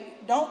this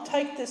week, don't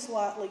take this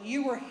lightly.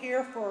 You were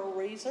here for a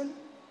reason.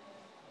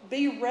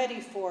 Be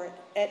ready for it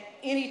at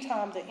any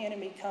time the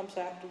enemy comes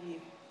after you.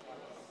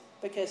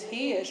 Because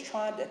he is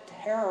trying to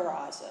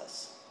terrorize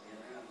us.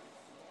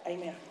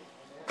 Amen.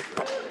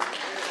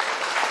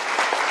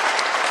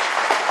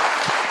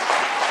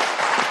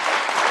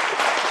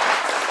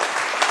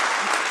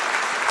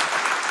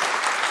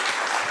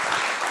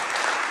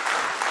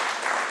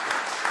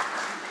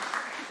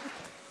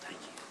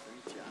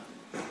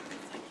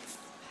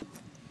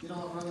 You know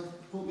what, brother?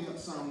 Pull me up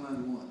Psalm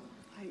 91.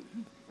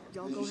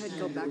 Y'all go ahead and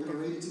go back We're there.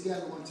 going to read it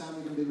together one time.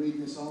 We're going to be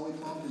reading this all week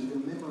long because you're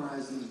going to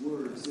memorize these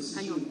words. This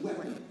is your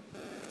weapon.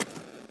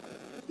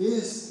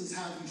 This is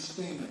how you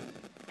stand.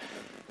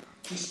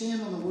 You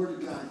stand on the Word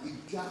of God.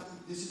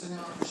 This is an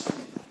hour for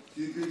standing.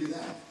 Do you agree to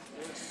that?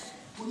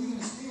 What are you going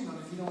to stand on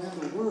if you don't have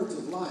the words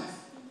of life?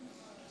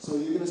 So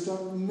you're going to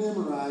start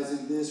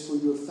memorizing this for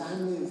your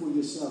family and for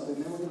yourself.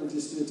 And then we're going to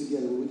just do it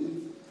together. Will we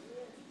do?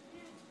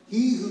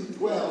 He who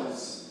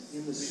dwells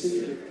in the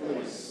secret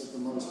place of the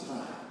Most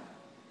High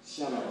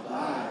shall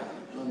abide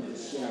under the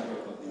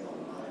shadow of the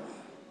Almighty.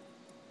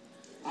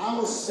 I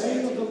will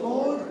say of the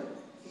Lord,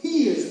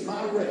 He is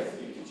my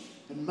refuge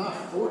and my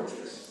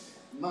fortress,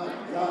 my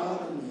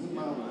God in whom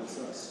I will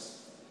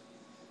trust.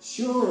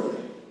 Surely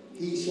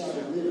He shall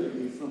deliver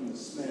me from the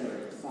snare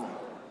of the fire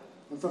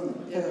and from the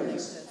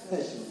perilous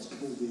pestilence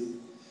COVID.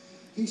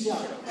 He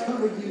shall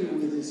cover you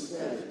with His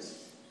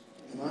feathers,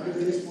 and under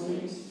His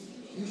wings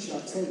you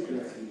shall take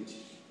refuge.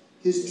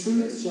 His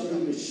truth shall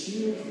be your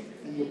shield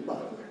and your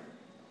buckler.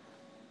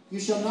 You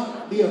shall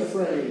not be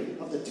afraid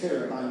of the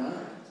terror by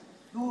night,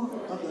 nor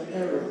of the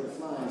arrow that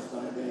flies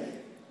by day,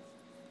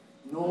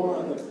 nor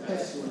of the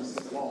pestilence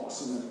that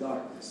walks in the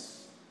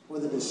darkness, or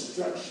the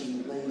destruction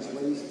that lays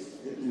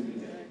waste at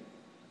noonday.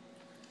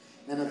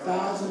 and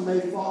 1,000 may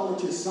fall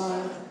at your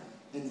side,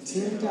 and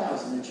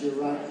 10,000 at your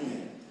right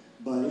hand,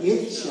 but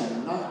it shall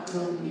not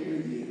come near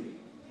you.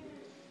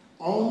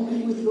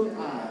 Only with your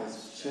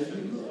eyes shall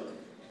you look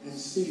and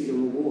see the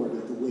reward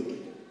of the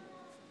wicked.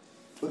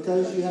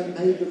 Because you have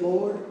made the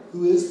Lord,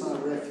 who is my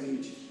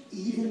refuge,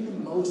 even the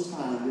Most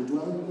High, your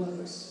dwelling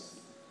place.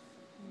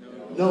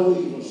 No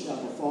evil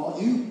shall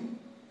befall you,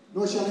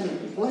 nor shall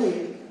any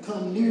plague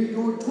come near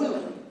your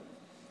dwelling.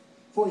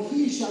 For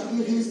he shall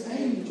give his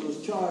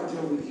angels charge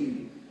over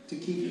you to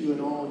keep you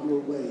in all your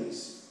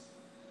ways.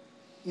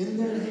 In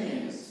their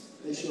hands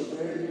they shall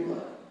bear you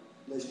up,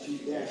 lest you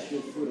dash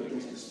your foot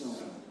against a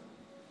stone.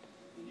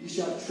 You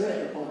shall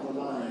tread upon the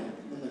lion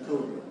and the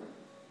cobra,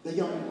 the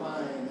young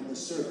lion and the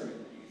serpent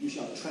you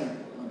shall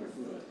trample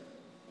underfoot.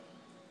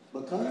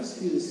 Because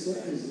he has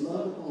set his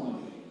love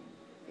upon me,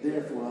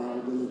 therefore I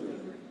will deliver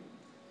him.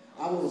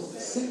 I will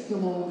set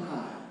him on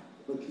high,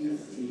 because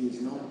he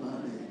has known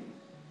my name.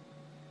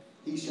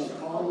 He shall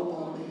call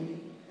upon me,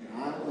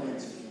 and I will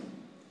answer him.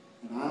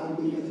 And I will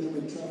be with him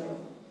in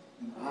trouble,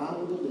 and I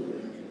will deliver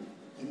him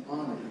and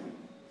honor him.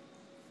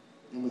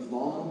 And with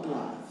long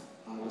life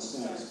I will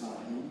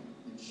satisfy him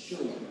and show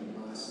him